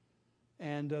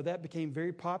 And that became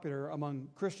very popular among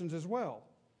Christians as well.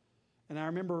 And I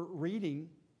remember reading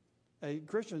a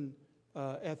Christian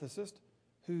ethicist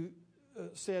who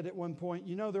said at one point,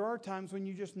 there are times when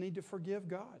you just need to forgive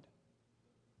God.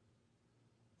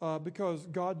 Because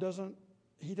God doesn't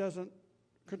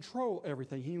control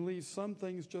everything. He leaves some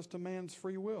things just to man's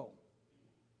free will.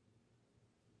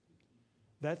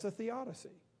 That's a theodicy.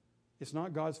 It's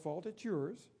not God's fault, it's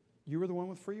yours. You were the one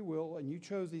with free will, and you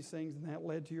chose these things, and that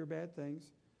led to your bad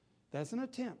things. That's an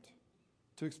attempt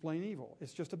to explain evil.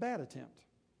 It's just a bad attempt.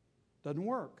 Doesn't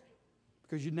work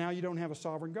because now you don't have a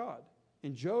sovereign God.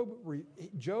 And Job,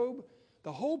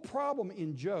 the whole problem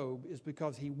in Job is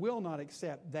because he will not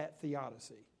accept that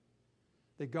theodicy.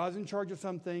 That God's in charge of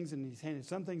some things and he's handed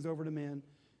some things over to men,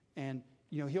 and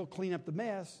he'll clean up the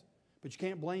mess, but you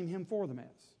can't blame him for the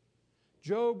mess.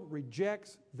 Job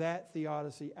rejects that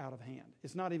theodicy out of hand.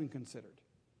 It's not even considered.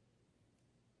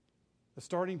 The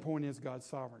starting point is God's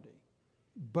sovereignty.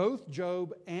 Both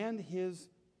Job and his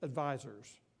advisors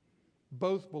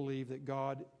both believe that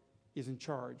God is in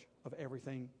charge of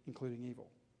everything, including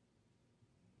evil.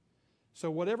 So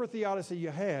whatever theodicy you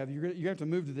have to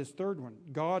move to this third one.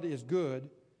 God is good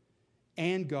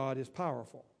and God is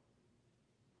powerful.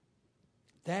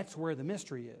 That's where the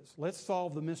mystery is. Let's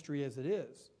solve the mystery as it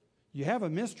is. You have a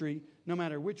mystery no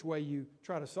matter which way you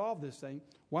try to solve this thing.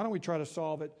 Why don't we try to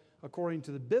solve it according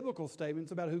to the biblical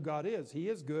statements about who God is? He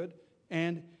is good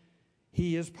and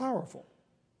He is powerful.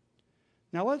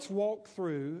 Now let's walk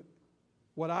through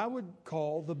what I would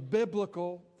call the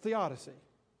biblical theodicy.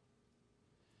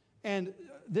 And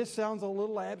this sounds a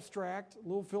little abstract, a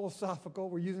little philosophical.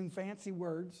 We're using fancy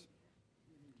words.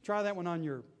 Try that one on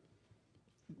your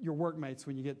workmates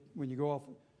when you go off.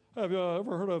 Have you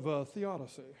ever heard of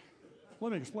theodicy?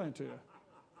 Let me explain it to you.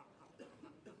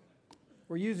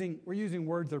 We're using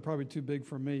words that are probably too big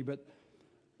for me, but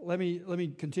let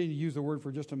me continue to use the word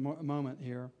for just a moment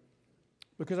here,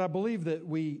 because I believe that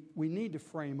we need to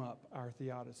frame up our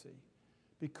theodicy,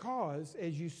 because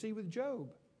as you see with Job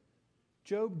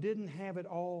didn't have it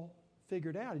all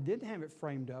figured out. He didn't have it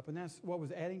framed up, and that's what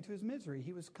was adding to his misery.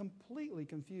 He was completely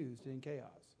confused and in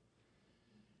chaos.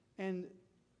 And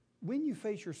when you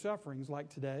face your sufferings like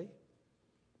today,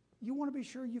 you want to be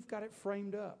sure you've got it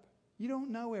framed up. You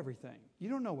don't know everything. You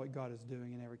don't know what God is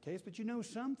doing in every case, but you know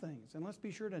some things. And let's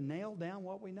be sure to nail down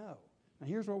what we know. Now,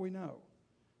 here's what we know.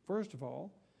 First of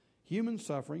all, human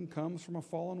suffering comes from a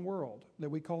fallen world that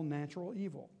we call natural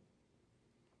evil.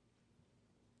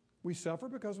 We suffer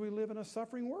because we live in a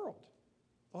suffering world.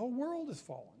 The whole world is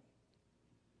fallen.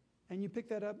 And you pick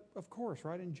that up, of course,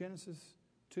 right in Genesis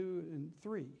 2 and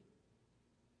 3.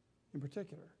 In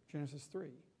particular, Genesis 3.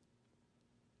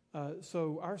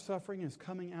 So our suffering is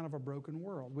coming out of a broken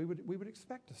world. We would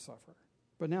expect to suffer.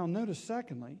 But now notice,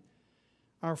 secondly,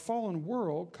 our fallen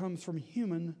world comes from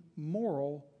human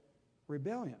moral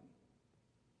rebellion.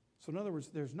 So in other words,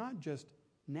 there's not just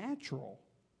natural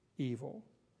evil.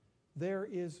 There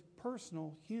is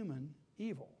personal human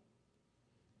evil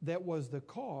that was the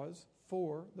cause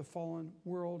for the fallen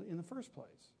world in the first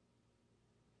place.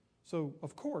 So,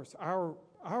 of course, our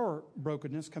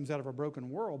brokenness comes out of a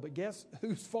broken world, but guess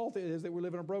whose fault it is that we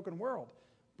live in a broken world?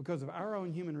 Because of our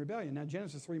own human rebellion. Now,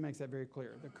 Genesis 3 makes that very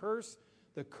clear.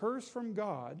 The curse from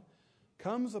God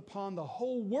comes upon the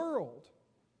whole world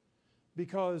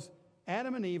because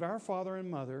Adam and Eve, our father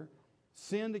and mother,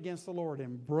 sinned against the Lord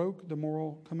and broke the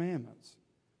moral commandments.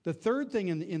 The third thing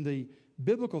in the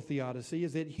biblical theodicy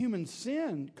is that human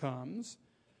sin comes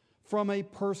from a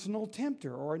personal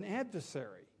tempter or an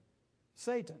adversary,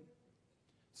 Satan.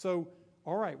 So,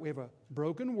 all right, we have a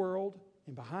broken world,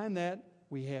 and behind that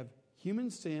we have human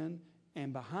sin,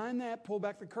 and behind that, pull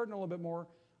back the curtain a little bit more,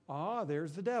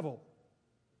 there's the devil.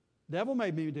 Devil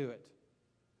made me do it.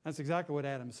 That's exactly what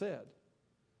Adam said.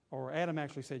 Or Adam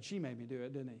actually said, she made me do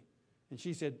it, didn't he? And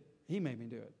she said, he made me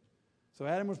do it. So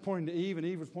Adam was pointing to Eve, and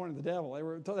Eve was pointing to the devil.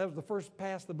 That was the first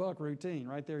pass-the-buck routine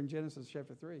right there in Genesis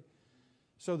chapter 3.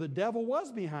 So the devil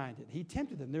was behind it. He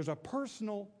tempted them. There's a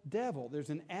personal devil. There's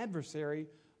an adversary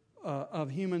of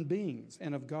human beings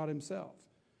and of God himself.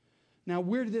 Now,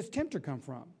 where did this tempter come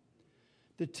from?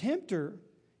 The tempter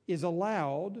is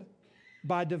allowed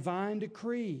by divine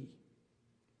decree.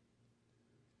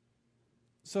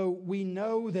 So we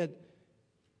know that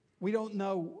we don't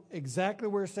know exactly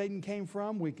where Satan came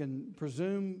from. We can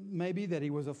presume maybe that he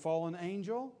was a fallen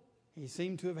angel. He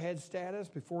seemed to have had status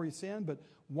before he sinned, but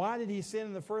why did he sin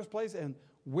in the first place, and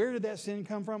where did that sin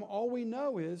come from? All we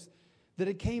know is that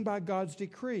it came by God's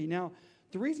decree. Now,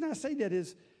 the reason I say that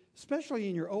is, especially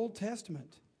in your Old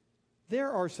Testament,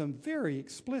 there are some very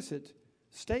explicit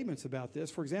statements about this.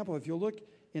 For example, if you look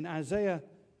in Isaiah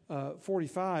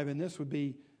 45, and this would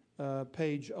be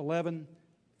page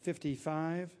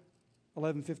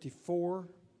 1154,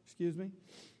 excuse me.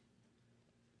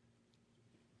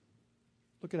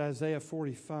 Look at Isaiah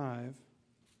 45,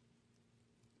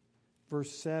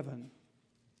 verse 7.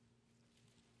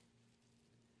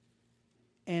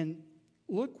 And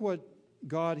look what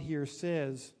God here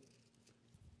says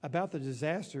about the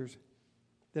disasters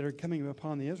that are coming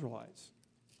upon the Israelites.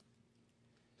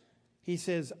 He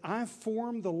says, I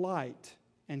form the light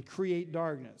and create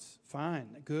darkness.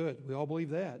 Fine, good. We all believe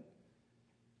that.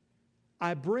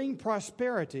 I bring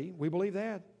prosperity. We believe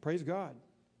that. Praise God.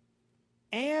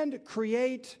 And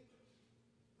create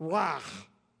rach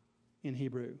in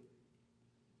Hebrew.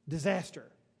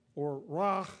 Disaster. Or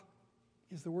rach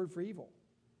is the word for evil.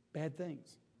 Bad things.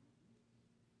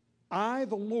 I,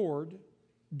 the Lord,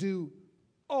 do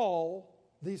all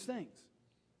these things.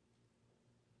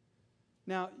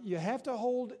 Now, you have to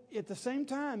hold, at the same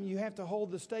time, you have to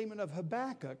hold the statement of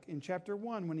Habakkuk in chapter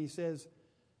 1 when he says,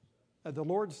 the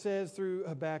Lord says through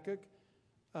Habakkuk,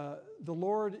 the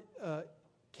Lord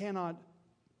cannot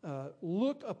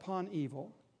look upon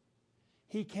evil.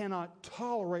 He cannot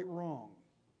tolerate wrong.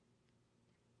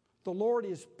 The Lord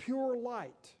is pure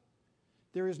light.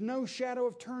 There is no shadow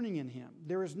of turning in him.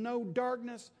 There is no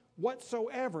darkness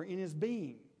whatsoever in his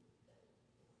being.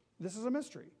 This is a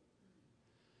mystery.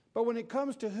 But when it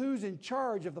comes to who's in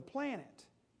charge of the planet,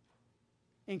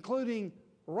 including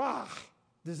rach,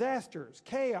 disasters,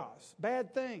 chaos,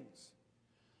 bad things,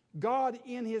 God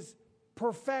in his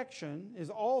perfection is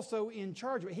also in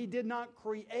charge of it. He did not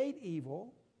create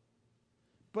evil,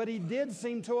 but he did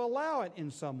seem to allow it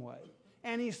in some way.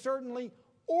 And he certainly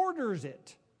orders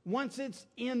it once it's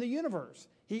in the universe.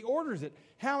 He orders it.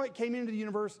 How it came into the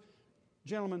universe,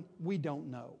 gentlemen, we don't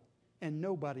know. And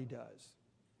nobody does.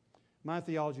 My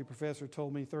theology professor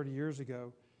told me 30 years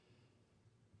ago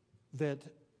that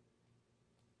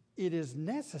it is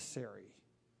necessary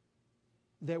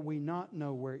that we not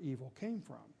know where evil came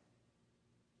from.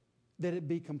 That it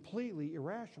be completely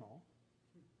irrational,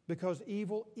 because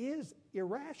evil is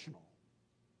irrational.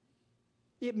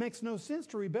 It makes no sense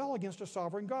to rebel against a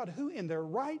sovereign God. Who in their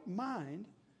right mind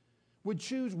would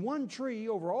choose one tree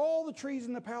over all the trees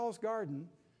in the palace garden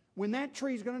when that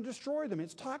tree is going to destroy them?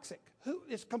 It's toxic.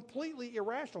 It's completely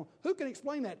irrational. Who can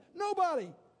explain that? Nobody.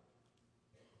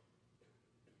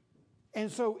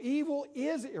 And so evil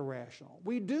is irrational.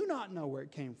 We do not know where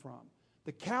it came from.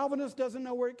 The Calvinist doesn't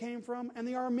know where it came from, and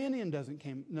the Arminian doesn't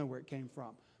know where it came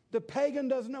from. The pagan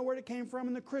doesn't know where it came from,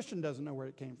 and the Christian doesn't know where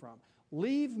it came from.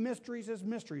 Leave mysteries as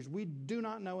mysteries. We do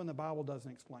not know, and the Bible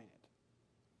doesn't explain it.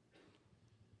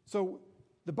 So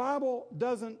the Bible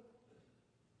doesn't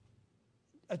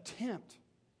attempt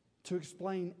to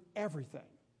explain everything.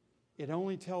 It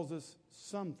only tells us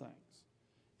some things.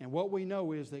 And what we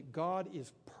know is that God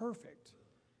is perfect,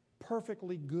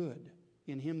 perfectly good.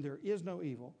 In him there is no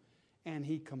evil, and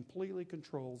he completely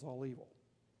controls all evil.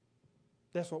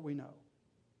 That's what we know.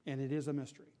 And it is a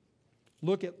mystery.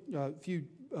 Look at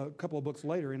a couple of books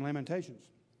later in Lamentations.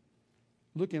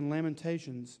 Look in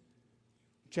Lamentations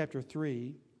chapter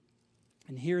 3.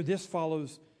 And here this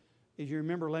follows, as you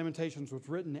remember, Lamentations was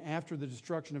written after the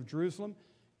destruction of Jerusalem.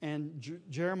 And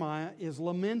Jeremiah is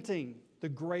lamenting the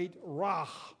great rach,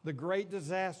 the great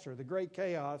disaster, the great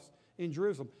chaos in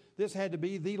Jerusalem. This had to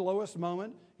be the lowest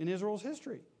moment in Israel's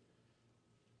history.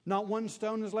 Not one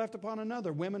stone is left upon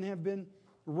another. Women have been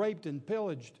raped and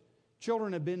pillaged.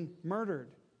 Children have been murdered.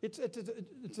 It's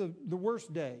the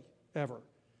worst day ever.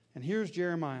 And here's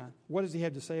Jeremiah. What does he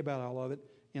have to say about all of it?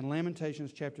 In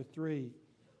Lamentations chapter 3,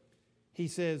 he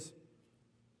says,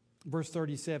 verse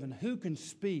 37, who can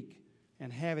speak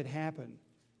and have it happen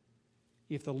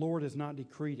if the Lord has not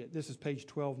decreed it? This is page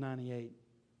 1298.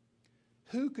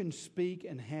 Who can speak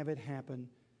and have it happen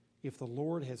if the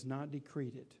Lord has not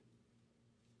decreed it?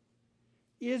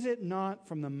 Is it not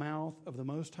from the mouth of the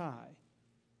Most High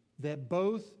that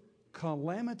both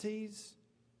calamities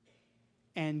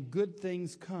and good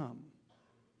things come?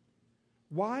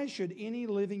 Why should any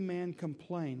living man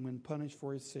complain when punished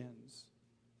for his sins?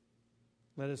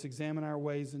 Let us examine our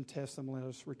ways and test them. Let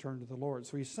us return to the Lord.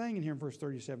 So he's saying in here in verse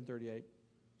 37, 38,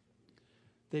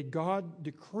 that God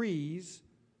decrees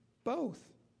both.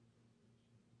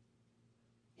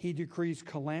 He decrees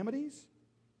calamities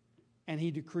and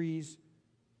he decrees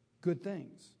good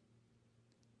things.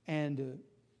 And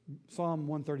Psalm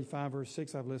 135, verse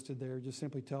 6, I've listed there, just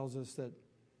simply tells us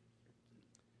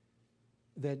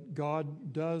that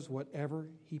God does whatever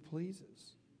he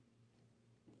pleases.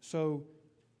 So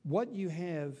what you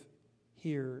have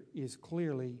here is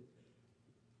clearly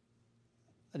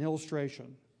an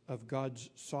illustration of God's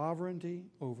sovereignty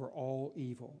over all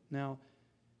evil. Now,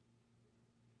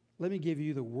 let me give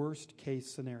you the worst case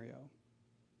scenario.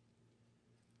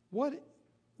 What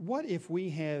if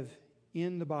we have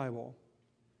in the Bible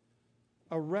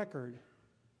a record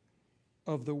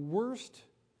of the worst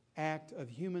act of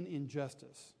human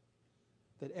injustice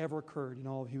that ever occurred in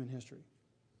all of human history?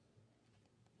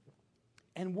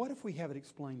 And what if we have it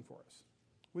explained for us?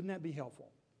 Wouldn't that be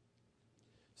helpful?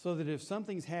 So that if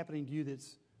something's happening to you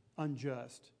that's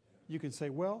unjust, you can say,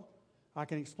 well, I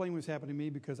can explain what's happening to me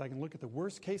because I can look at the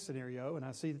worst case scenario and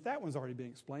I see that that one's already being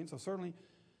explained. So certainly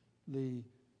the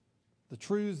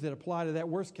truths that apply to that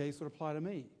worst case would apply to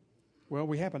me. Well,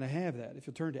 we happen to have that. If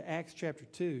you'll turn to Acts chapter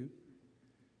 2,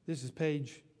 this is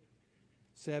page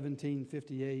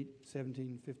 1758,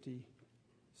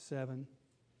 1757.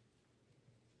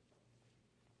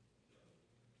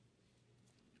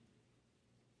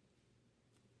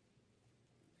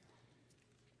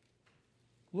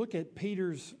 Look at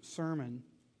Peter's sermon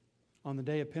on the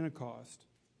day of Pentecost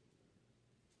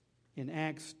in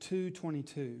Acts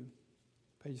 2:22,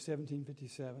 page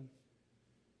 1757.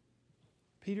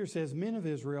 Peter says, "Men of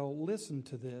Israel, listen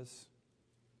to this.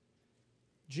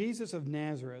 Jesus of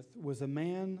Nazareth was a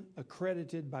man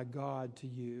accredited by God to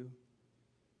you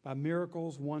by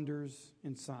miracles, wonders,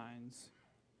 and signs,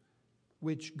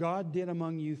 which God did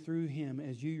among you through him,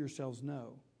 as you yourselves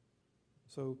know."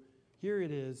 So here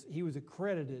it is. He was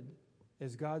accredited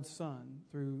as God's Son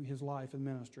through his life and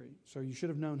ministry. So you should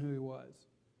have known who he was.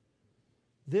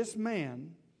 This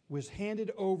man was handed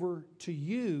over to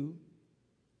you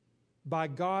by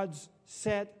God's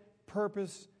set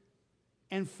purpose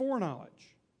and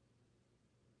foreknowledge.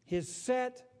 His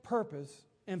set purpose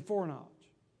and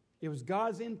foreknowledge. It was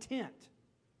God's intent.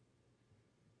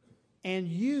 And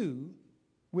you,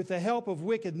 with the help of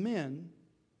wicked men,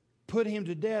 put him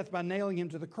to death by nailing him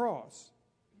to the cross.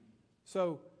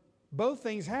 So both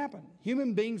things happen.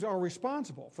 Human beings are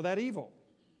responsible for that evil.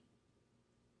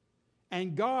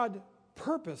 And God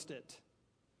purposed it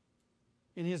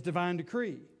in his divine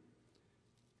decree.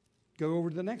 Go over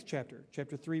to the next chapter,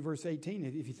 chapter 3, verse 18,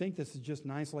 if you think this is just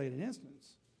an isolated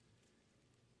instance.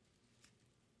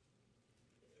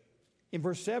 In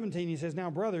verse 17, he says, "Now,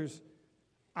 brothers,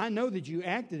 I know that you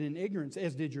acted in ignorance,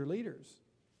 as did your leaders.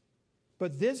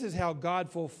 But this is how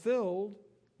God fulfilled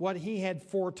what he had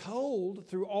foretold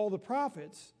through all the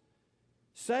prophets,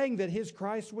 saying that his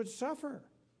Christ would suffer."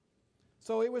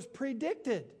 So it was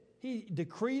predicted. He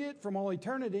decreed it from all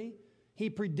eternity. He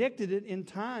predicted it in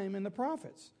time in the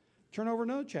prophets. Turn over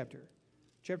another chapter.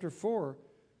 Chapter 4,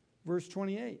 verse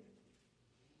 28.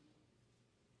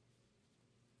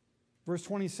 Verse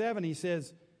 27, he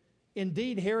says,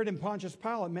 "Indeed, Herod and Pontius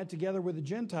Pilate met together with the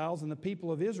Gentiles and the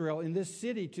people of Israel in this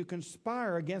city to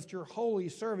conspire against your holy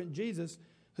servant Jesus,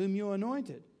 whom you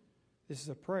anointed." This is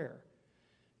a prayer.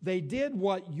 "They did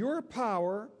what your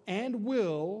power and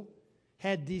will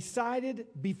had decided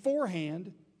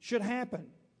beforehand should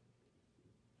happen."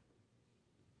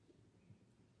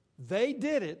 They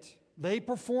did it. They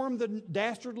performed the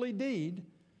dastardly deed,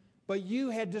 but you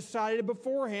had decided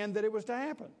beforehand that it was to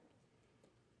happen.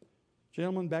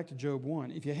 Gentlemen, back to Job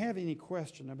 1. If you have any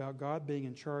question about God being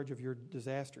in charge of your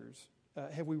disasters,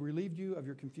 have we relieved you of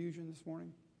your confusion this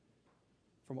morning?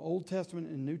 From Old Testament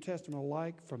and New Testament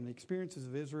alike, from the experiences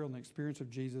of Israel and the experience of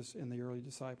Jesus and the early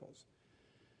disciples.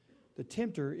 The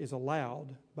tempter is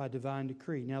allowed by divine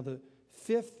decree. Now, the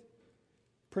fifth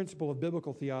principle of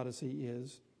biblical theodicy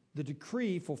is the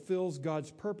decree fulfills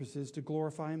God's purposes to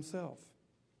glorify himself.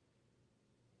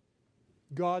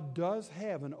 God does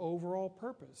have an overall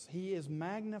purpose. He is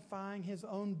magnifying his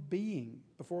own being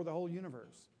before the whole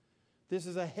universe. This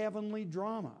is a heavenly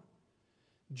drama.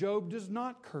 Job does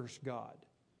not curse God.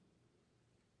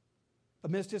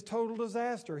 Amidst his total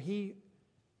disaster, he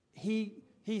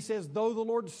says, "Though the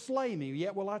Lord slay me,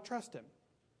 yet will I trust him."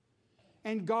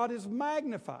 And God is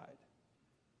magnified.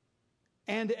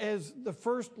 And as the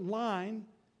first line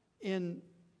in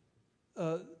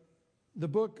the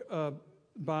book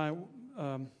by,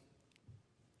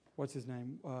 what's his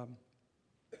name?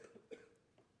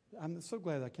 I'm so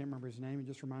glad I can't remember his name. It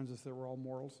just reminds us that we're all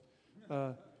mortals.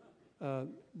 The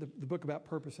book about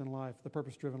purpose in life, The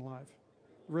Purpose-Driven Life.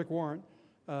 Rick Warren.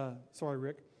 Sorry,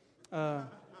 Rick.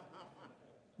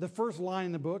 The first line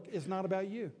in the book is not about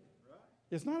you.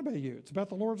 It's not about you. It's about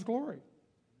the Lord's glory.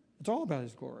 It's all about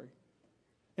his glory.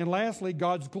 And lastly,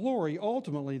 God's glory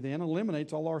ultimately then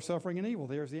eliminates all our suffering and evil.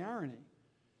 There's the irony.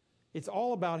 It's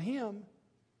all about him,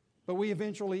 but we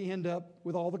eventually end up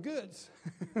with all the goods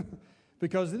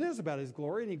because it is about his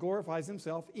glory, and he glorifies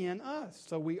himself in us.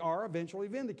 So we are eventually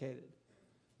vindicated.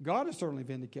 God is certainly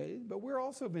vindicated, but we're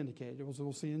also vindicated, as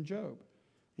we'll see in Job.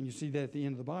 And you see that at the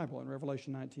end of the Bible in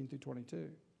Revelation 19 through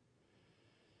 22.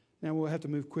 Now we'll have to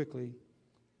move quickly.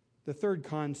 The third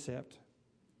concept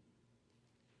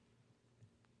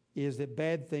is that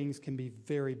bad things can be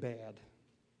very bad.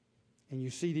 And you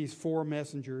see these four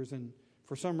messengers, and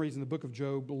for some reason the book of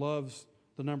Job loves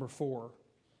the number 4.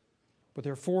 But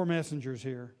there are 4 messengers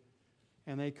here,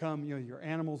 and they come, your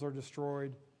animals are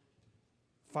destroyed,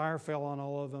 fire fell on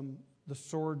all of them, the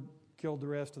sword killed the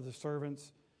rest of the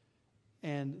servants,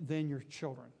 and then your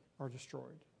children are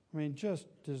destroyed. I mean, just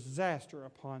disaster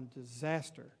upon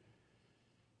disaster.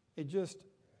 It just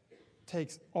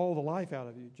takes all the life out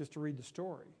of you just to read the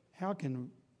story. How can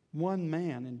one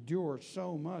man endure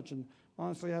so much? And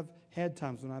honestly, I've had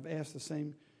times when I've asked the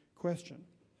same question.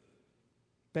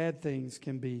 Bad things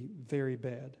can be very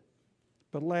bad.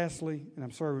 But lastly, and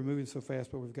I'm sorry we're moving so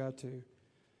fast, but we've got to,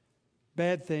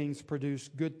 bad things produce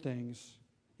good things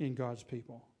in God's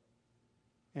people.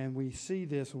 And we see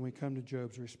this when we come to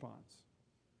Job's response.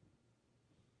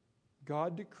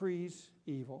 God decrees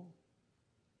evil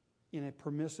in a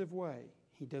permissive way.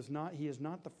 He is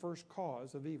not the first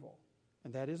cause of evil.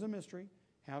 And that is a mystery.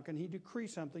 How can he decree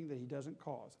something that he doesn't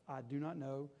cause? I do not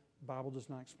know. The Bible does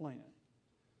not explain it.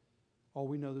 All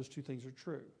we know, those two things are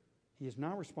true. He is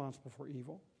not responsible for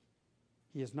evil.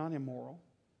 He is not immoral.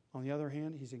 On the other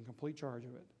hand, he's in complete charge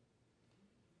of it.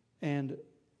 And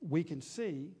we can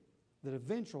see that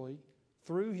eventually,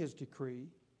 through his decree,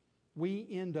 we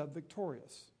end up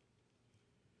victorious.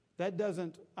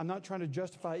 I'm not trying to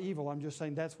justify evil. I'm just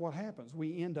saying that's what happens.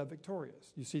 We end up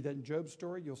victorious. You see that in Job's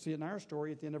story. You'll see it in our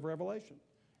story at the end of Revelation,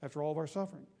 after all of our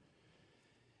suffering.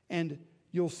 And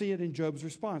you'll see it in Job's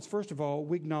response. First of all,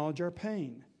 we acknowledge our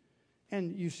pain.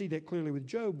 And you see that clearly with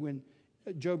Job when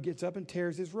Job gets up and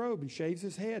tears his robe and shaves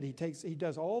his head. He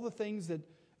does all the things that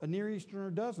a Near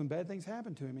Easterner does when bad things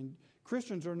happen to him. And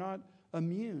Christians are not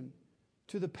immune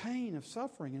to the pain of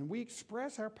suffering, and we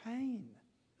express our pain.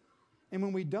 And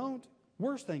when we don't,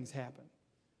 worse things happen.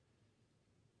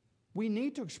 We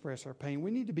need to express our pain.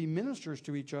 We need to be ministers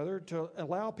to each other to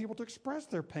allow people to express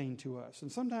their pain to us.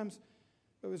 And sometimes,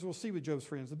 as we'll see with Job's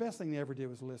friends, the best thing they ever did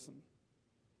was listen. And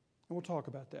we'll talk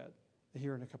about that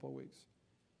here in a couple of weeks.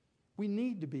 We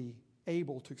need to be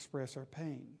able to express our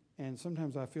pain. And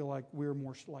sometimes I feel like we're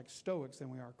more like Stoics than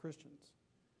we are Christians.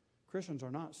 Christians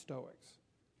are not Stoics.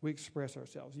 We express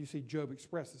ourselves. You see, Job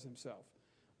expresses himself,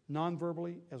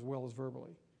 non-verbally as well as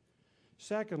verbally.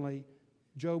 Secondly,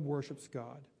 Job worships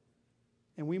God.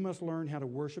 And we must learn how to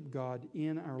worship God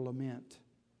in our lament.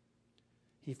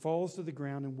 He falls to the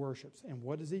ground and worships. And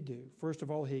what does he do? First of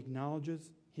all, he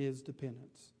acknowledges his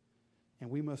dependence. And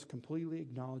we must completely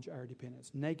acknowledge our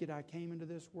dependence. Naked I came into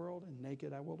this world, and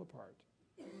naked I will depart.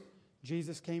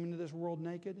 Jesus came into this world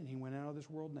naked, and he went out of this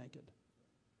world naked.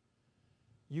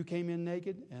 You came in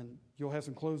naked, and you'll have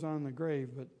some clothes on in the grave,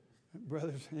 but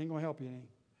brothers, it ain't going to help you any.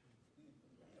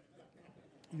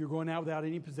 You're going out without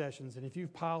any possessions, and if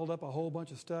you've piled up a whole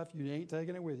bunch of stuff, you ain't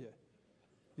taking it with you.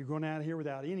 You're going out of here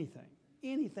without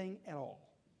anything at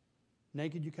all.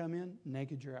 Naked you come in,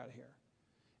 naked you're out of here.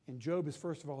 And Job is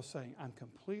first of all saying, I'm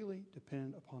completely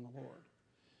dependent upon the Lord.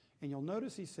 And you'll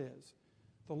notice he says,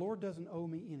 the Lord doesn't owe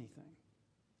me anything.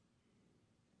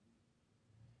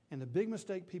 And the big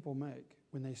mistake people make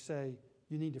when they say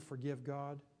you need to forgive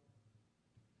God,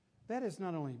 that is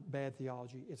not only bad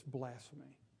theology, it's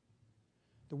blasphemy.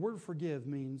 The word forgive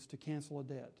means to cancel a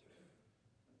debt.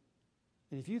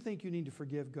 And if you think you need to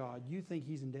forgive God, you think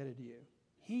he's indebted to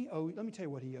you. Let me tell you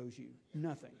what he owes you.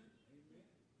 Nothing.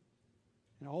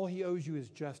 And all he owes you is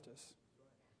justice.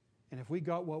 And if we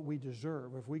got what we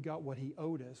deserve, if we got what he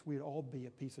owed us, we'd all be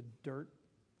a piece of dirt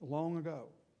long ago.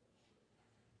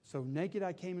 So naked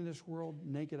I came into this world,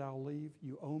 naked I'll leave.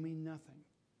 You owe me nothing.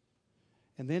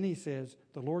 And then he says,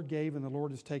 the Lord gave and the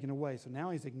Lord has taken away. So now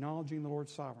he's acknowledging the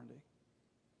Lord's sovereignty.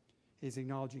 He's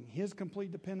acknowledging his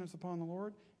complete dependence upon the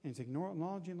Lord, and he's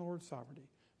acknowledging the Lord's sovereignty.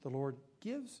 The Lord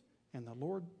gives and the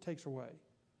Lord takes away.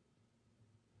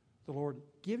 The Lord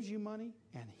gives you money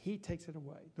and he takes it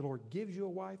away. The Lord gives you a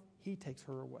wife, he takes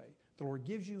her away. The Lord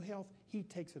gives you health, he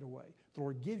takes it away. The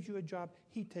Lord gives you a job,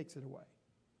 he takes it away.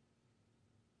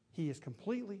 He is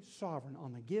completely sovereign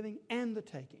on the giving and the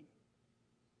taking.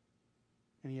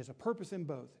 And he has a purpose in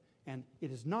both. And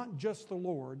it is not just the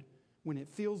Lord when it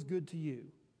feels good to you.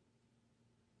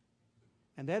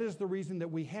 And that is the reason that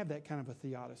we have that kind of a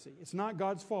theodicy. It's not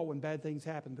God's fault when bad things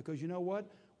happen, because you know what?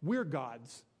 We're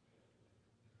God's.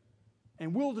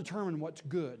 And we'll determine what's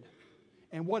good.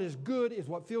 And what is good is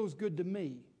what feels good to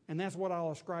me. And that's what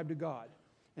I'll ascribe to God.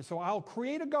 And so I'll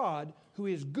create a God who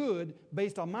is good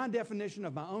based on my definition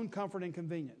of my own comfort and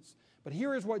convenience. But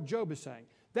here is what Job is saying.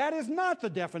 That is not the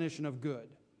definition of good,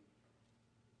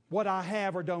 what I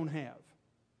have or don't have.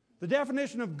 The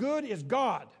definition of good is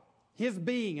God, his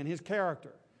being and his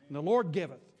character. And the Lord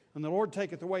giveth, and the Lord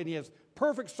taketh away, and he has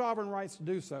perfect sovereign rights to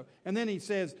do so. And then he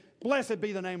says, blessed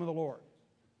be the name of the Lord.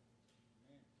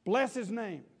 Bless his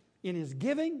name. In his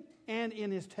giving and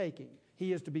in his taking,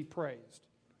 he is to be praised.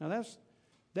 Now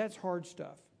that's hard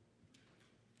stuff.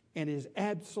 And is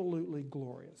absolutely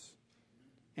glorious.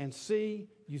 And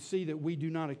you see that we do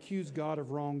not accuse God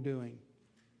of wrongdoing.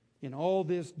 In all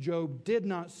this, Job did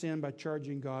not sin by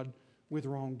charging God with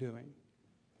wrongdoing.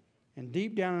 And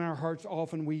deep down in our hearts,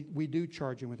 often we do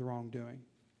charge Him with wrongdoing.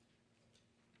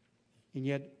 And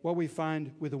yet, what we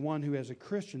find with the one who has a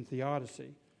Christian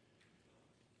theodicy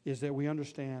is that we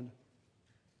understand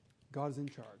God is in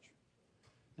charge.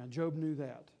 Now, Job knew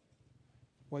that.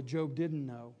 What Job didn't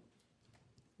know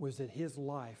was that his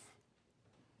life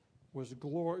was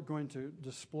going to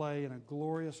display in a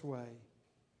glorious way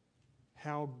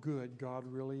how good God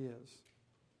really is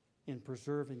in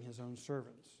preserving His own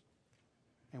servants.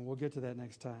 And we'll get to that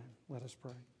next time. Let us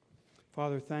pray.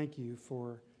 Father, thank You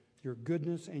for Your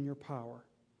goodness and Your power.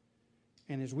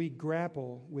 And as we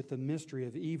grapple with the mystery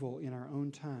of evil in our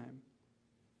own time,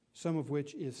 some of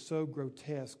which is so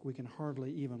grotesque we can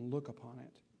hardly even look upon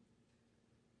it,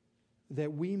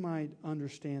 that we might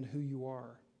understand who You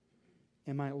are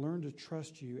and might learn to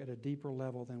trust You at a deeper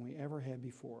level than we ever had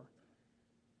before.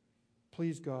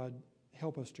 Please, God,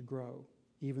 help us to grow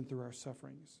even through our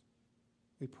sufferings.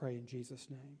 We pray in Jesus'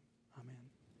 name. Amen.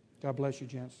 God bless you,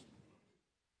 gents.